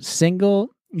Vanilli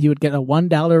single, you would get a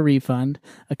 $1 refund.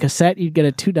 A cassette, you'd get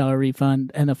a $2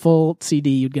 refund. And a full CD,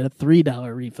 you'd get a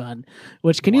 $3 refund.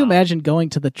 Which, can you imagine going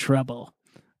to the trouble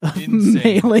of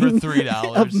mailing for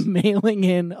 $3 of mailing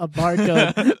in a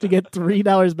barcode to get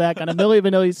 $3 back on a Milli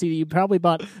Vanilli CD you probably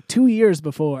bought 2 years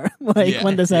before,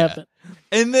 when this happened.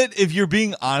 And that, if you're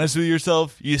being honest with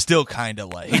yourself, you still kind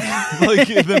of like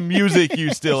the music.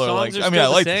 You still are like. I mean, I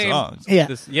like the songs.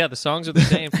 Yeah, the songs are the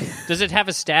same. Does it have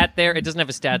a stat there? It doesn't have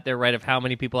a stat there, right? Of how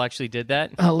many people actually did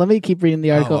that? Let me keep reading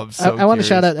the article. I want to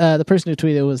shout out the person who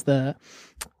tweeted was the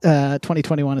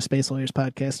 2021 A Space Lawyers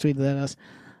podcast tweeted at us.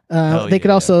 They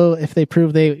could also, if they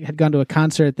prove they had gone to a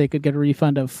concert, they could get a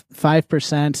refund of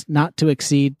 5%, not to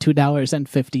exceed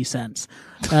 $2.50.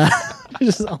 Which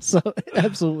is also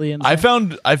absolutely insane.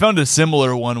 I found a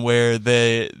similar one where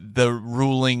the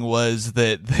ruling was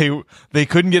that they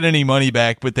couldn't get any money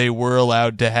back, but they were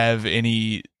allowed to have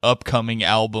any upcoming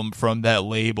album from that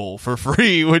label for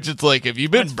free. Which it's like, if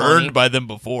you've been burned by them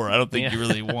before, I don't think you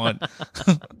really want.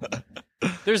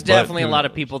 There's definitely a lot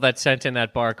of people that sent in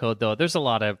that barcode, though. There's a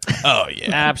lot of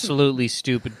absolutely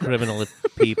stupid criminal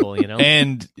people, you know?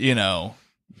 And,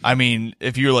 I mean,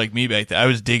 if you're like me back then, I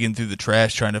was digging through the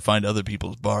trash trying to find other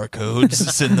people's barcodes,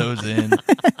 send those in.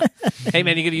 Hey,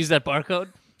 man, you going to use that barcode?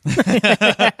 You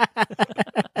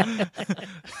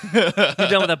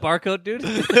done with that barcode, dude?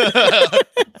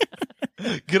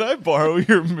 Can I borrow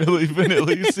your Milli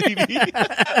Vanilli CD?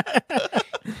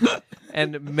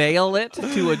 And mail it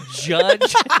to a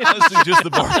judge? Honestly, just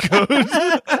the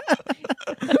barcode.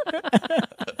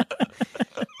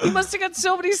 He must have got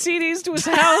so many CDs to his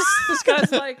house. This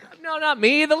guy's like, no, not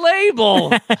me, the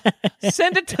label.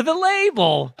 Send it to the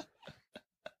label.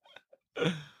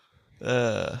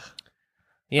 The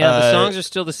songs are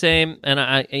still the same, and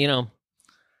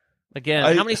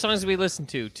again, how many songs did we listen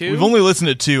to? 2? We've only listened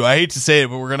to 2. I hate to say it,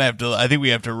 but we're gonna have to. I think we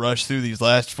have to rush through these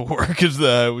last 4 because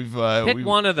we've pick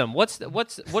one of them. What are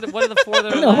the 4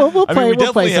 that are left? We'll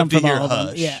definitely have to hear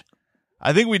Hush. Yeah.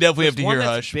 I think we definitely have to hear that's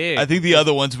Hush. big. I think the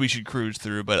other ones we should cruise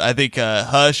through, but I think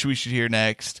Hush we should hear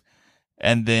next.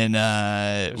 And then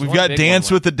we've got Dance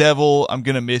with the Devil, I'm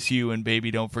Gonna Miss You, and Baby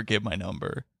Don't Forget My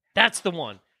Number. That's the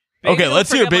one. Okay, Don't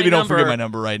let's hear Forget My Baby Don't Number. Forget My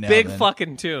Number right now. Big then.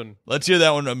 fucking tune. Let's hear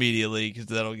that one immediately because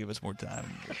that'll give us more time.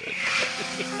 Okay,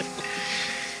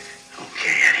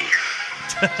 Eddie.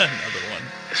 Another one.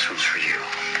 This one's for you.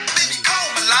 Call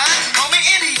me line, call me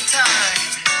anytime.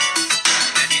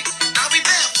 I'll be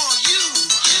there for you.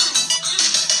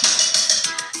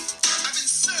 I've been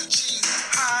searching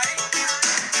high.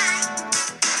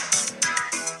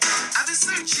 I've been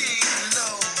searching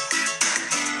low.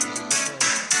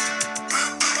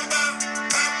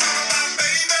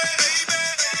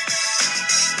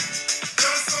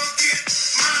 Don't forget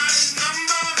my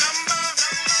number.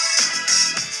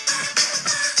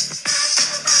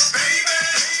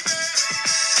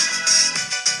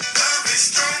 Love is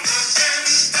stronger than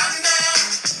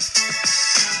thunder.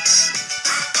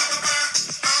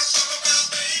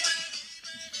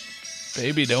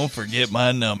 Baby, don't forget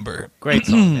my number. Great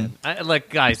song, man.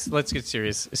 Guys, let's get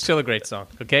serious. It's still a great song,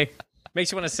 okay?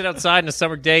 Makes you want to sit outside on a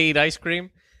summer day, eat ice cream.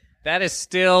 That is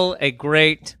still a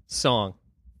great song.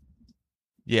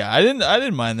 Yeah, I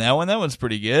didn't mind that one. That one's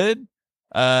pretty good.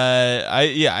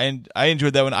 I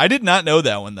enjoyed that one. I did not know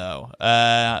that one though.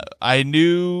 I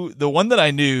knew the one that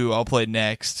I knew. I'll play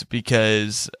next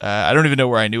because I don't even know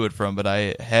where I knew it from, but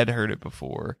I had heard it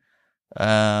before.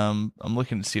 I'm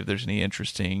looking to see if there's any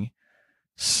interesting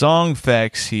song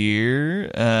facts here.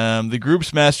 The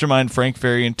group's mastermind Frank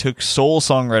Farian took sole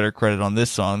songwriter credit on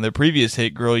this song. The previous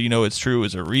hit, "Girl You Know It's True,"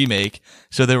 was a remake,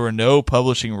 so there were no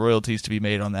publishing royalties to be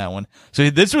made on that one. So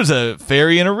this was a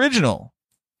Farian original.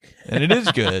 And it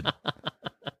is good.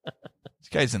 This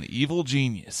guy's an evil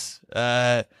genius.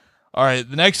 All right,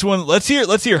 the next one. Let's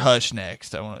hear Hush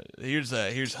next. Here's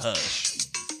Hush.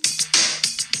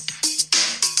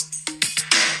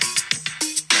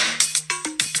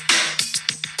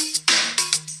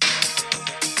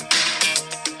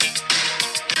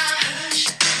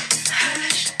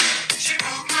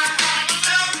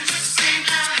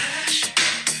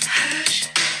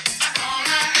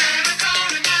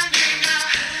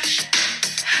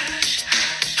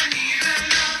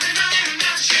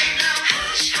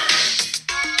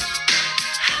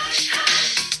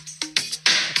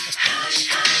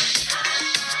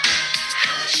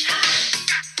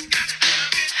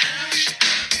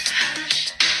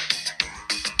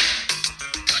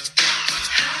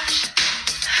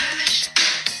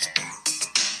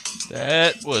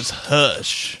 That was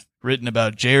Hush, written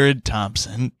about Jared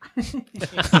Thompson.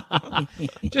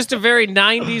 Just a very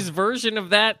 90s version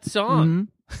of that song.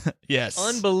 Yes.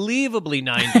 Unbelievably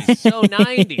 90s. So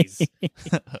 90s.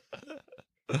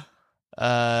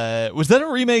 Was that a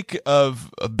remake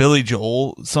of a Billy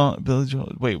Joel song? Billy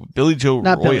Joel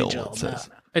Not Billy Royal. Joel, It says.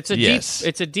 no.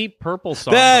 It's a deep purple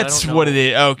song. That's but I don't what know. it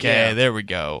is. Okay, Yeah. there we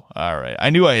go. All right.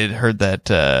 I knew I had heard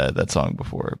that song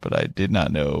before, but I did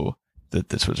not know that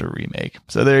this was a remake.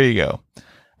 So there you go.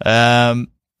 There's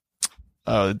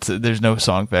no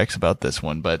song facts about this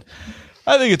one, but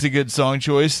I think it's a good song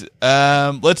choice.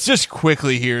 Let's just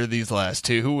quickly hear these last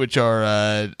two, which are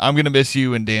 "I'm Gonna Miss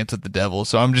You" and "Dance with the Devil."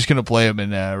 So I'm just gonna play them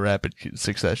in rapid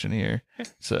succession here.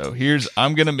 So here's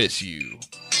 "I'm Gonna Miss You."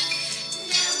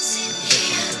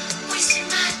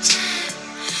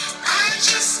 I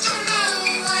just don't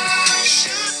know what I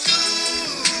should do.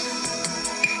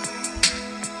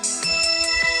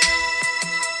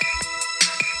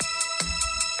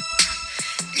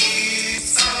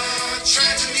 It's a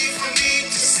tragedy for me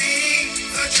to see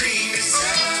the dream is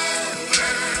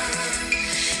over,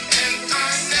 and I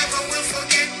never will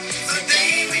forget the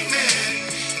day we met.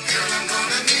 Girl, I'm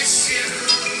gonna miss you.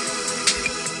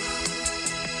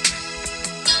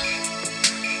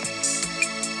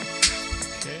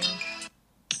 Okay.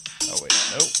 Oh wait,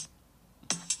 nope.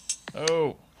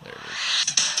 Oh, there it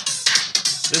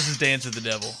is. This is "Dance with the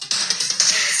Devil."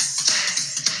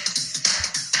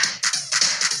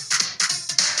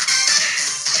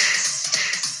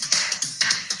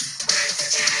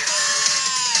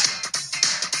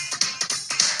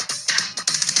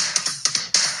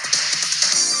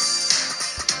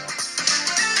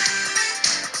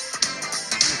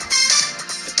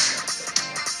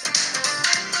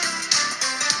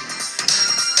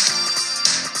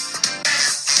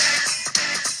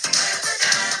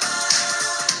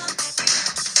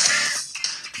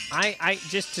 I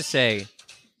just to say,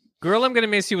 "Girl, I'm Gonna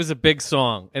Miss You" was a big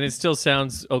song, and it still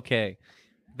sounds okay.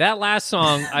 That last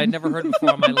song I'd never heard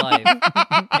before in my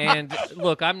life. And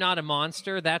look, I'm not a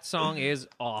monster. That song is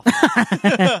awful.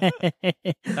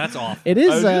 That's awful. It I is.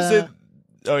 was gonna say-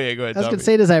 oh yeah, go ahead. I was going Tommy. to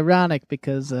say it is ironic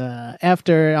because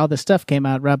after all this stuff came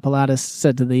out, Rob Pilatus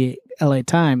said to the LA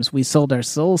Times, "We sold our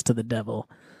souls to the devil."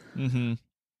 Mm-hmm.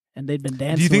 And they'd been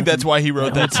dancing. Do you think with that's him why he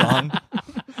wrote the whole that song?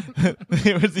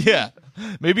 It was, yeah.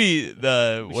 Maybe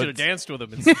We should have danced with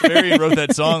him. Marion wrote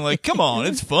that song like, come on,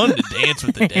 it's fun to dance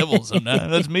with the devil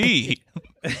sometimes. That's me.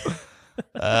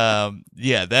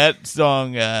 Yeah, that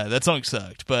song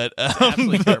sucked, but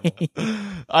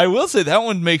I will say that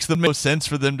one makes the most sense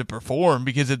for them to perform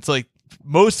because it's like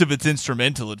most of it's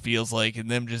instrumental, it feels like, and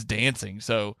them just dancing.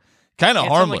 So kind of It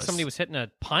sounded harmless. like somebody was hitting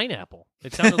a pineapple.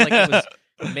 It sounded like it was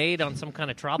made on some kind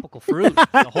of tropical fruit.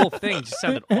 The whole thing just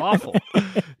sounded awful.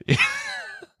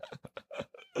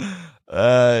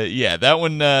 Yeah, that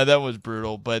one was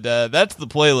brutal, but that's the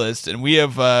playlist, and we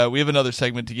have another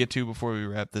segment to get to before we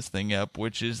wrap this thing up,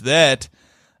 which is that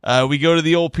we go to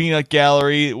the old peanut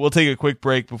gallery. We'll take a quick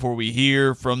break before we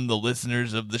hear from the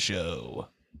listeners of the show.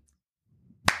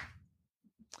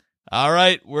 All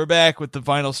right, we're back with the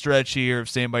final stretch here of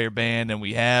Stand By Your Band, and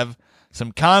we have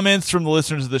some comments from the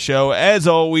listeners of the show. As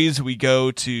always, we go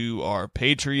to our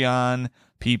Patreon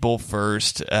people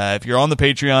first. If you're on the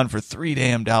Patreon for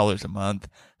 $3 a month,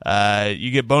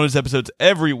 you get bonus episodes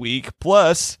every week.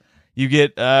 Plus, you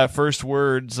get first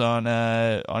words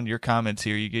on your comments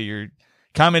here. You get your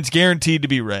comments guaranteed to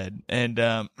be read, and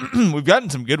we've gotten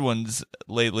some good ones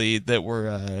lately that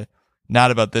were not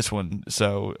about this one,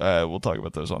 so we'll talk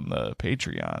about those on the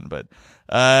Patreon. But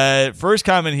first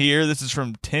comment here, this is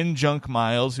from 10 Junk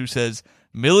Miles, who says,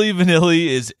 Milli Vanilli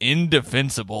is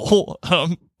indefensible.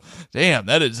 Damn,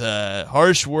 that is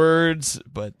harsh words,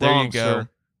 but there Wrong, you go. Sir.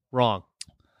 Wrong.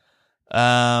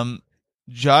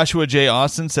 Joshua J.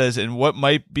 Austin says, in what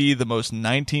might be the most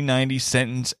 1990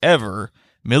 sentence ever,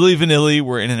 Milli Vanilli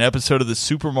were in an episode of the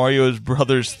Super Mario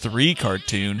Brothers 3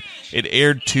 cartoon. It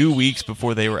aired 2 weeks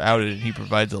before they were outed, and he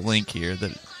provides a link here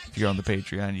that if you're on the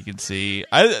Patreon, you can see.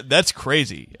 That's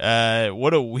crazy.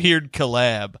 What a weird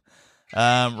collab.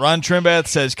 Ron Trimbath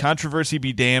says, controversy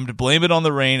be damned. Blame It on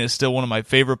the Rain is still one of my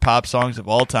favorite pop songs of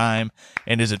all time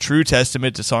and is a true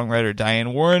testament to songwriter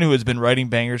Diane Warren, who has been writing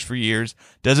bangers for years.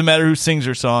 Doesn't matter who sings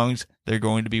her songs, they're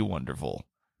going to be wonderful.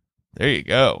 There you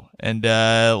go. And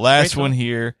last one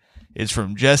here is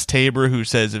from Jess Tabor, who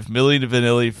says, if Milli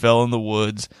Vanilli fell in the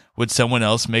woods, would someone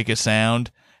else make a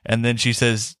sound? And then she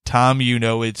says, Tom, you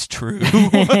know it's true.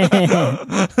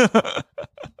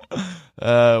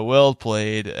 Well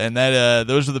played. And that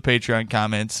those are the Patreon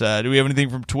comments. Do we have anything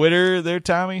from Twitter there,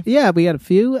 Tommy? Yeah, we got a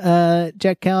few.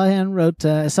 Jack Callahan wrote,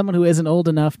 as someone who isn't old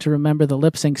enough to remember the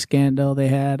lip sync scandal they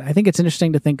had, I think it's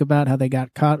interesting to think about how they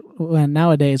got caught when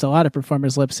nowadays a lot of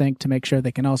performers lip sync to make sure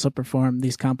they can also perform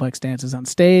these complex dances on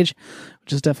stage,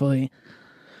 which is definitely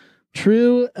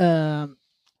true.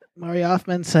 Mari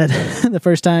Hoffman said the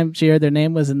first time she heard their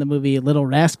name was in the movie Little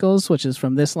Rascals, which is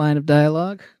from this line of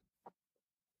dialogue.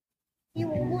 You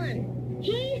were one.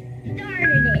 He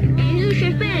started it. And who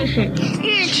should finish it?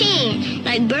 You're a team,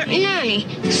 like Bert and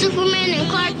Ernie, Superman and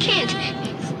Clark Kent,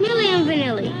 Milli and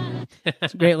Vanilli.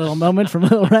 It's a great little moment from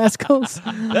Little Rascals.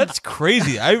 That's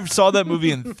crazy. I saw that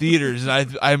movie in theaters,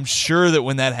 and I'm sure that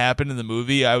when that happened in the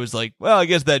movie, I was like, well, I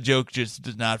guess that joke just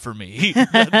is not for me.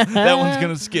 that one's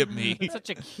going to skip me.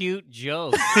 Such a cute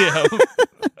joke. Yeah.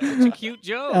 Such a cute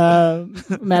joke.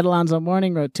 Matt Alonzo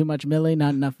Morning wrote too much Milli,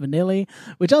 not enough Vanilli,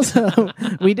 which also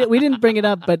we didn't bring it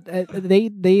up, but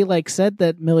they like said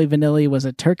that Milli Vanilli was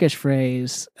a Turkish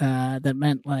phrase that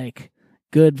meant like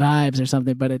good vibes or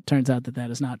something, but it turns out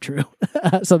that is not true.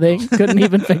 So they couldn't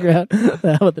even figure out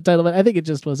what the title was. I think it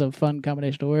just was a fun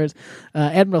combination of words.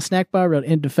 Admiral Snackbar wrote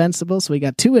indefensible, so we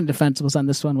got 2 indefensibles on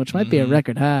this one, which might be a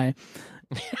record high.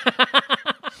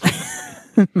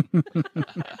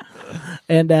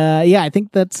 And yeah, I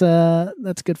think that's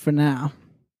good for now.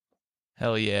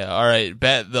 Hell yeah. All right.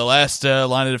 The last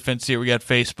line of defense here, we got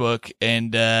Facebook,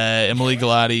 and Emily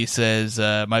Galati says,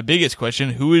 my biggest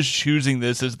question, who is choosing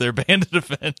this as their band to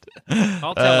defend?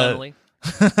 I'll tell Emily.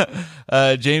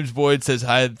 James Boyd says,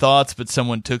 I had thoughts, but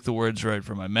someone took the words right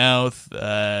from my mouth.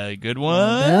 Good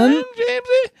one,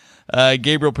 Jamesy.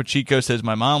 Gabriel Pacheco says,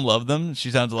 my mom loved them.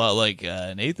 She sounds a lot like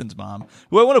Nathan's mom,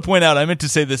 who I want to point out, I meant to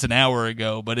say this an hour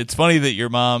ago, but it's funny that your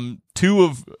mom, 2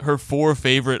 of her 4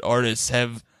 favorite artists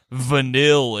have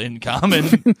Vanilla in common.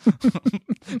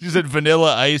 She said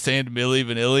Vanilla Ice and Milli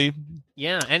Vanilli.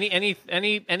 Yeah,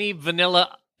 any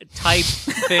vanilla type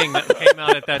thing that came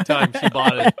out at that time, she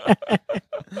bought it.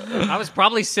 I was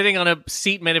probably sitting on a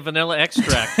seat made of vanilla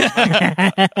extract.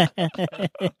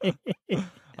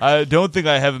 I don't think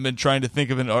I haven't been trying to think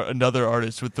of another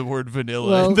artist with the word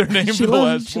vanilla in their name for the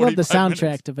last 45 She loved the soundtrack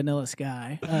minutes. to Vanilla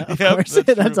Sky. Of Yep, course,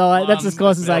 that's that's true. all. That's as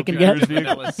close as I can get.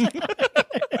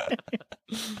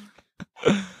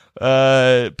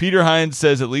 Peter Hines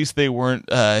says, at least they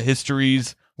weren't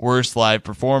history's worst live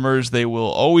performers. They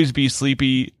will always be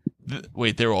sleepy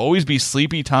Wait, there will always be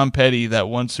sleepy Tom Petty that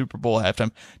won Super Bowl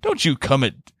halftime. Don't you come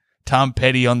at Tom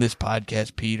Petty on this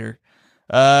podcast, Peter.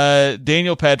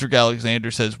 Daniel Patrick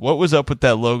Alexander says, what was up with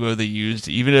that logo they used?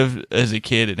 Even if as a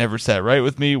kid it never sat right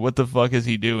with me. What the fuck is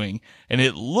he doing? And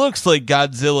it looks like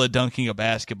Godzilla dunking a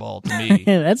basketball to me.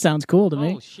 That sounds cool to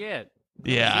me. Oh shit!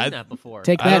 Yeah, I've seen that before.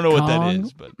 Take I don't that, know Kong. what that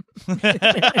is, but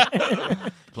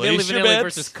Milli Place your Vanilli bets.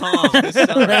 versus Kong. This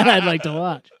summer. That I'd like to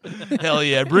watch. Hell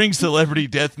yeah, bring Celebrity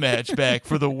Deathmatch back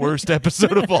for the worst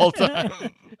episode of all time.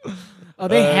 Oh,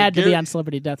 they had to be Gary- on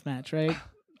Celebrity Deathmatch, right?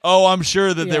 Oh, I'm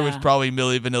sure that there was Yeah. probably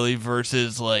Milli Vanilli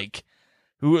versus like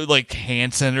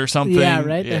Hanson or something. Yeah,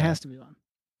 right. There has to be one.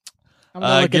 I'm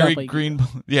gonna look it Gary up, like- Green,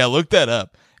 yeah, look that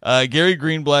up. Gary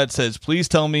Greenblatt says, "Please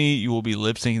tell me you will be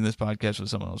lip syncing this podcast with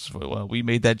someone else's voice." Well, we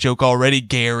made that joke already,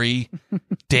 Gary.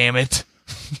 Damn it.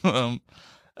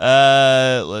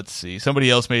 Let's see.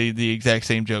 Somebody else made the exact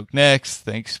same joke next.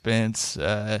 Thanks, Spence.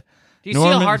 Do you see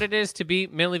how hard it is to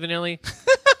beat Milli Vanilli?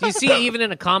 Do you see even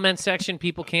in a comment section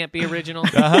people can't be original?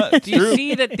 Do you true.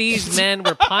 see that these men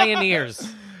were pioneers?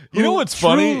 You know who what's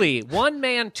funny? Truly, one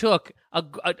man took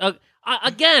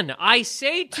again, I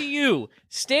say to you,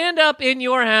 stand up in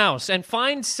your house and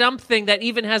find something that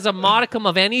even has a modicum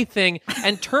of anything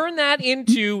and turn that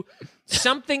into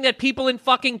something that people in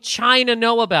fucking China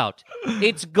know about.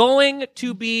 It's going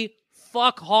to be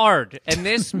fuck hard. And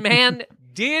this man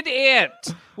did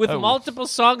it with multiple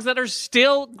songs that are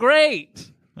still great.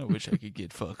 I wish I could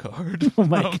get fuck hard. Oh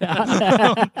my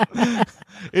god!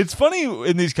 It's funny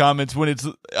in these comments when it's.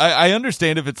 I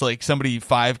understand if it's like somebody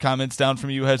 5 comments down from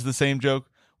you has the same joke.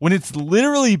 When it's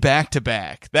literally back to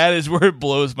back, that is where it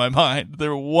blows my mind.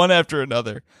 They're one after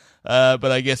another. But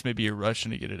I guess maybe you're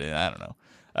rushing to get it in. I don't know.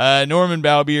 Norman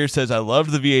Baubier says, "I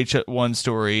loved the VH1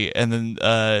 story," and then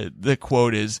the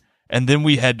quote is, "And then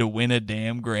we had to win a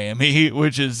damn Grammy,"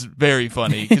 which is very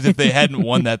funny because if they hadn't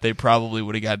won that, they probably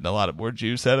would have gotten a lot of more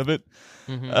juice out of it.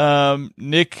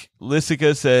 Nick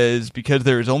Lissica says, "Because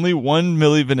there is only one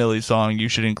Milli Vanilli song, you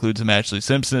should include some Ashley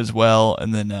Simpson as well."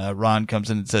 And then Ron comes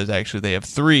in and says, "Actually, they have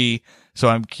 3, so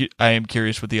I am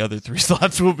curious what the other 3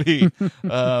 slots will be." And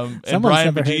Someone's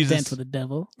Brian never heard Bejesus- Dance with the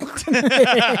Devil.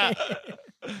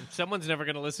 Someone's never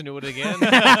going to listen to it again.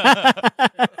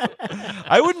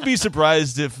 I wouldn't be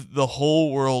surprised if the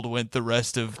whole world went the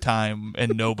rest of time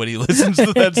and nobody listens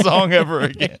to that song ever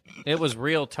again. It was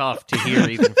real tough to hear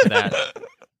even for that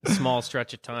small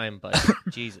stretch of time, but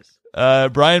Jesus.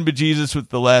 Brian Bejesus with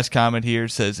the last comment here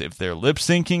says, "If their lip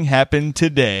syncing happened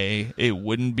today, it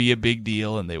wouldn't be a big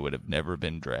deal and they would have never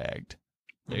been dragged."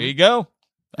 There you go.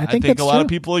 I I think think that's a lot of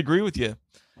true. people agree with you.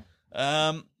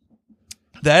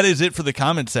 That is it for the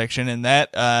comment section, and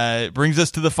that brings us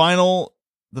to the final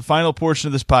portion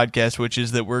of this podcast, which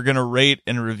is that we're going to rate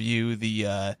and review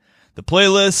the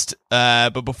playlist.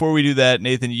 But before we do that,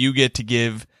 Nathan, you get to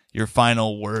give your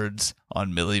final words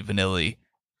on Milli Vanilli.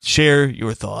 Share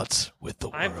your thoughts with the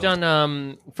world. I've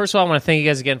done, first of all, I want to thank you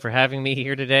guys again for having me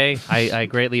here today. I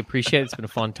greatly appreciate it. It's been a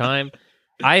fun time.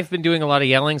 I've been doing a lot of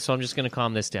yelling, so I'm just going to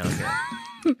calm this down here.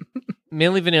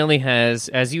 Milli Vanilli has,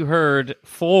 as you heard,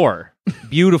 4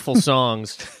 beautiful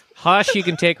songs. Hush, You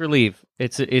Can Take or Leave.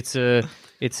 It's a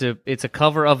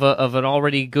cover of an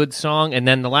already good song, and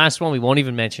then the last one we won't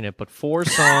even mention it. But 4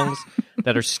 songs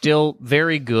that are still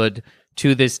very good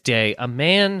to this day. A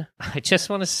man, I just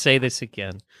want to say this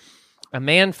again. A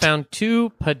man found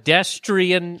 2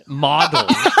 pedestrian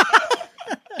models.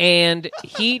 And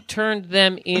he turned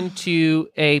them into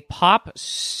a pop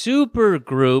super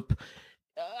group.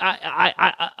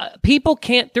 People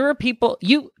can't. There are people.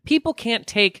 People can't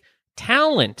take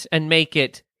talent and make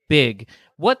it big.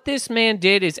 What this man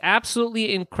did is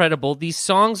absolutely incredible. These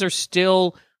songs are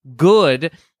still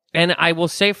good. And I will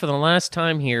say for the last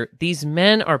time here, these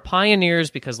men are pioneers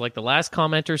because, like the last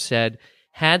commenter said,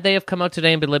 had they have come out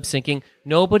today and been lip syncing,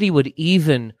 nobody would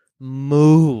even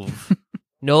move.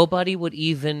 Nobody would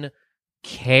even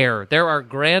care. There are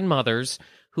grandmothers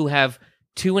who have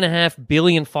 2.5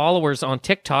 billion followers on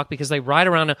TikTok because they ride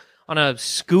around on a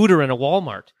scooter in a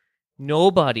Walmart.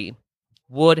 Nobody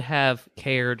would have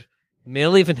cared.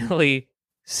 Milli Vanilli,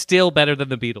 still better than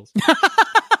the Beatles.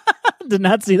 Did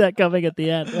not see that coming at the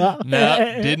end. Wow.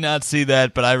 No, did not see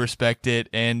that, but I respect it.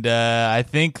 And I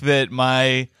think that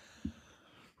my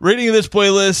rating of this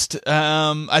playlist,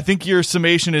 I think your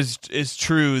summation is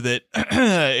true, that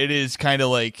it is kind of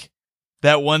like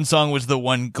that one song was the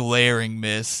one glaring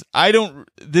miss.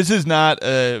 This is not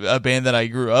a band that I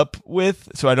grew up with,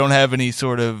 so I don't have any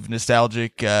sort of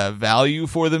nostalgic value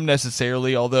for them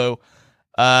necessarily, although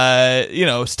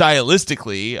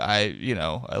stylistically I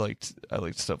liked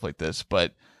stuff like this,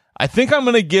 but I think I'm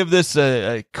gonna give this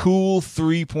a cool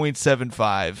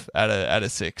 3.75 out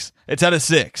of 6. It's out of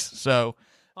 6, so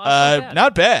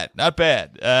not bad.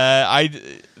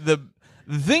 The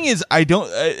thing is, I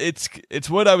don't. It's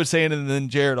what I was saying, and then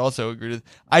Jared also agreed with.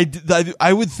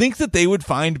 I would think that they would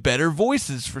find better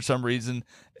voices for some reason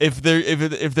if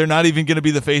they're not even going to be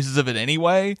the faces of it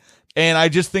anyway. And I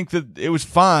just think that it was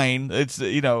fine. It's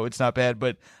it's not bad,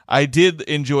 but I did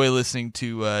enjoy listening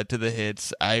to the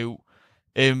hits.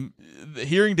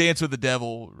 Hearing Dance with the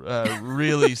Devil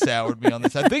really soured me on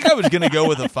this. I think I was going to go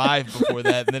with a 5 before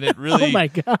that, and then it really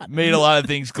made a lot of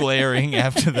things glaring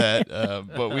after that.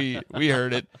 But we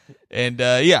heard it, and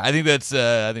I think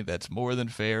that's more than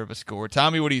fair of a score.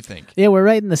 Tommy, what do you think? Yeah, we're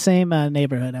right in the same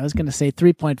neighborhood. I was going to say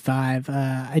 3.5.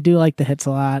 I do like the hits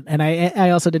a lot, and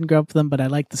I also didn't grow up with them, but I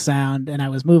like the sound, and I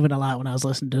was moving a lot when I was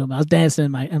listening to them. I was dancing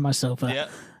in my sofa. Yeah.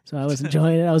 So I was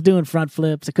enjoying it. I was doing front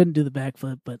flips. I couldn't do the back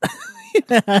flip, but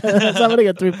so I'm going to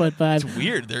get 3.5. It's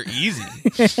weird. They're easy.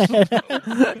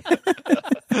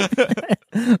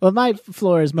 Well, my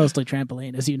floor is mostly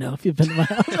trampoline, as you know, if you've been to my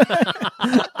house.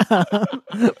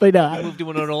 But no, I moved to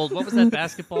an old, what was that,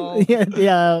 basketball? What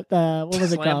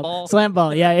was it called? Ball? Slam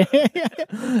ball. Yeah.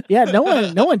 No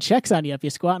one checks on you if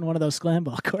you squat in one of those slam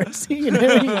ball courts. You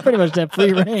pretty much have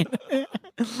free reign.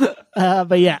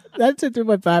 But yeah, that's a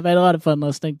 3.5. I had a lot of fun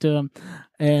listening to him,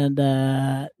 and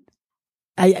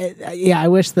I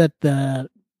wish that the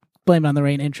Blame It on the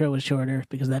Rain intro was shorter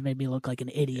because that made me look like an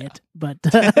idiot. But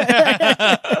other than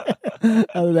that, it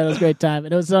was a great time,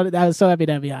 and I was so happy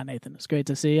to have you on, Nathan. It was great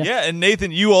to see you. Yeah, and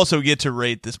Nathan, you also get to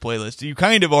rate this playlist. You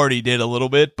kind of already did a little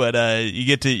bit, but you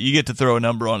get to throw a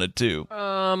number on it too.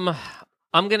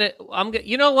 I'm gonna.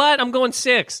 You know what? I'm going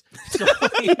 6. So,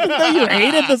 you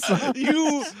hated the song.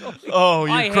 Your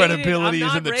credibility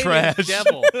is in the trash. The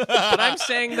devil, but I'm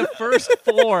saying the first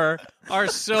 4 are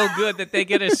so good that they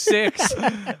get a 6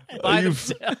 by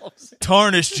themselves.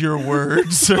 Tarnished your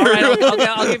words. All right,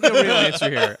 I'll give you a real answer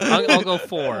here. I'll go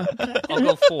 4. I'll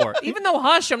go 4. Even though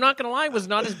Hush, I'm not gonna lie, was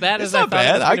not as bad as I thought. It's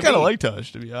not bad. I kind of liked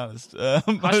Hush, to be honest. I'll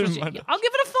give it a 5.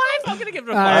 I'm gonna give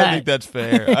it a 5. I think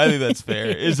that's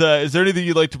fair. Is there anything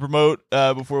you'd like to promote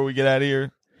before we get out of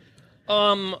here?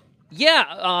 I'm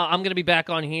going to be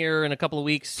back on here in a couple of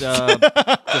weeks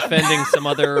defending some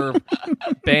other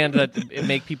band that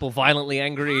make people violently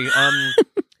angry. Twitter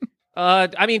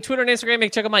and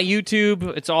Instagram, check out my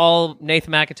YouTube. It's all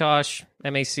Nathan McIntosh,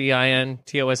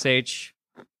 MACINTOSH.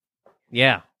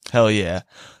 Yeah. Hell yeah.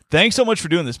 Thanks so much for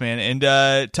doing this, man.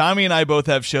 And Tommy and I both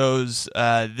have shows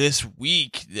this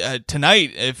week,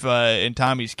 tonight. If in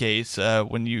Tommy's case,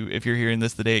 if you're hearing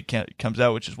this the day it comes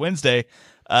out, which is Wednesday,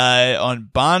 on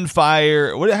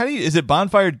Bonfire. Is it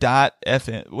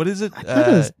bonfire.fm? What is it? I thought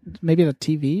it was maybe a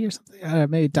TV or something.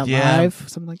 Maybe .live,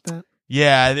 something like that.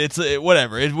 Yeah, it's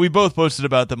whatever. We both posted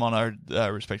about them on our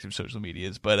respective social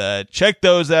medias, but check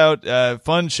those out.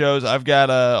 Fun shows. I've got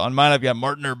on mine. I've got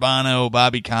Martin Urbano,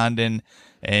 Bobby Condon,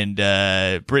 and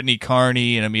Brittany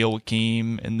Carney and Emil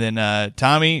Wakim. And then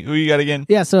Tommy, who you got again?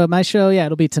 Yeah, so my show,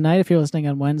 it'll be tonight if you're listening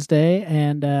on Wednesday.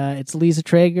 And it's Lisa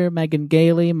Traeger, Megan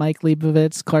Gailey, Mike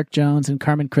Leibovitz, Clark Jones, and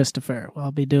Carmen Christopher.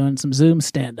 I'll be doing some Zoom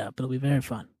stand-up. It'll be very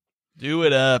fun. Do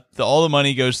it up. All the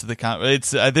money goes to the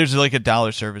comics. There's like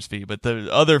 $1 service fee, but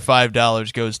the other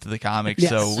 $5 goes to the comics.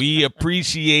 Yes. So we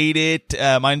appreciate it.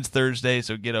 Mine's Thursday,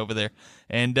 so get over there.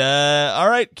 And all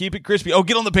right, keep it crispy. Oh,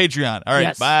 get on the Patreon. All right,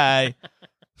 yes. Bye.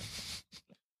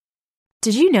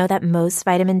 Did you know that most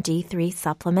vitamin D3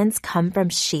 supplements come from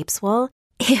sheep's wool?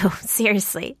 Ew,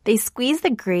 seriously. They squeeze the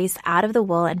grease out of the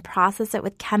wool and process it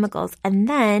with chemicals, and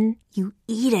then you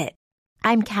eat it.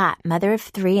 I'm Kat, mother of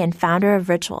 3 and founder of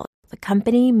Ritual, the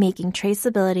company making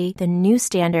traceability the new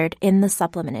standard in the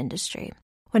supplement industry.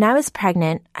 When I was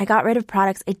pregnant, I got rid of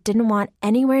products I didn't want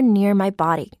anywhere near my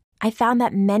body. I found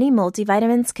that many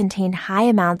multivitamins contain high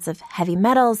amounts of heavy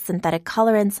metals, synthetic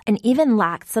colorants, and even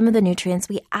lacked some of the nutrients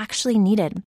we actually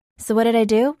needed. So what did I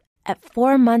do? At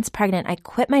 4 months pregnant, I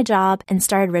quit my job and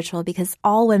started Ritual because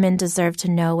all women deserve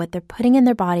to know what they're putting in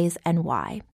their bodies and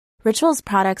why. Ritual's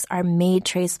products are made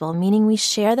traceable, meaning we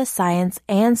share the science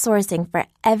and sourcing for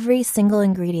every single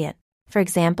ingredient. For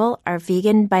example, our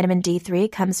vegan vitamin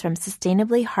D3 comes from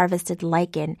sustainably harvested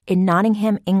lichen in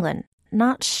Nottingham, England,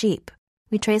 not sheep.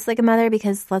 We trace like a mother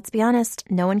because, let's be honest,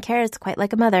 no one cares quite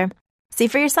like a mother. See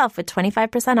for yourself with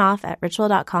 25% off at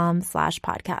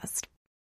ritual.com/podcast.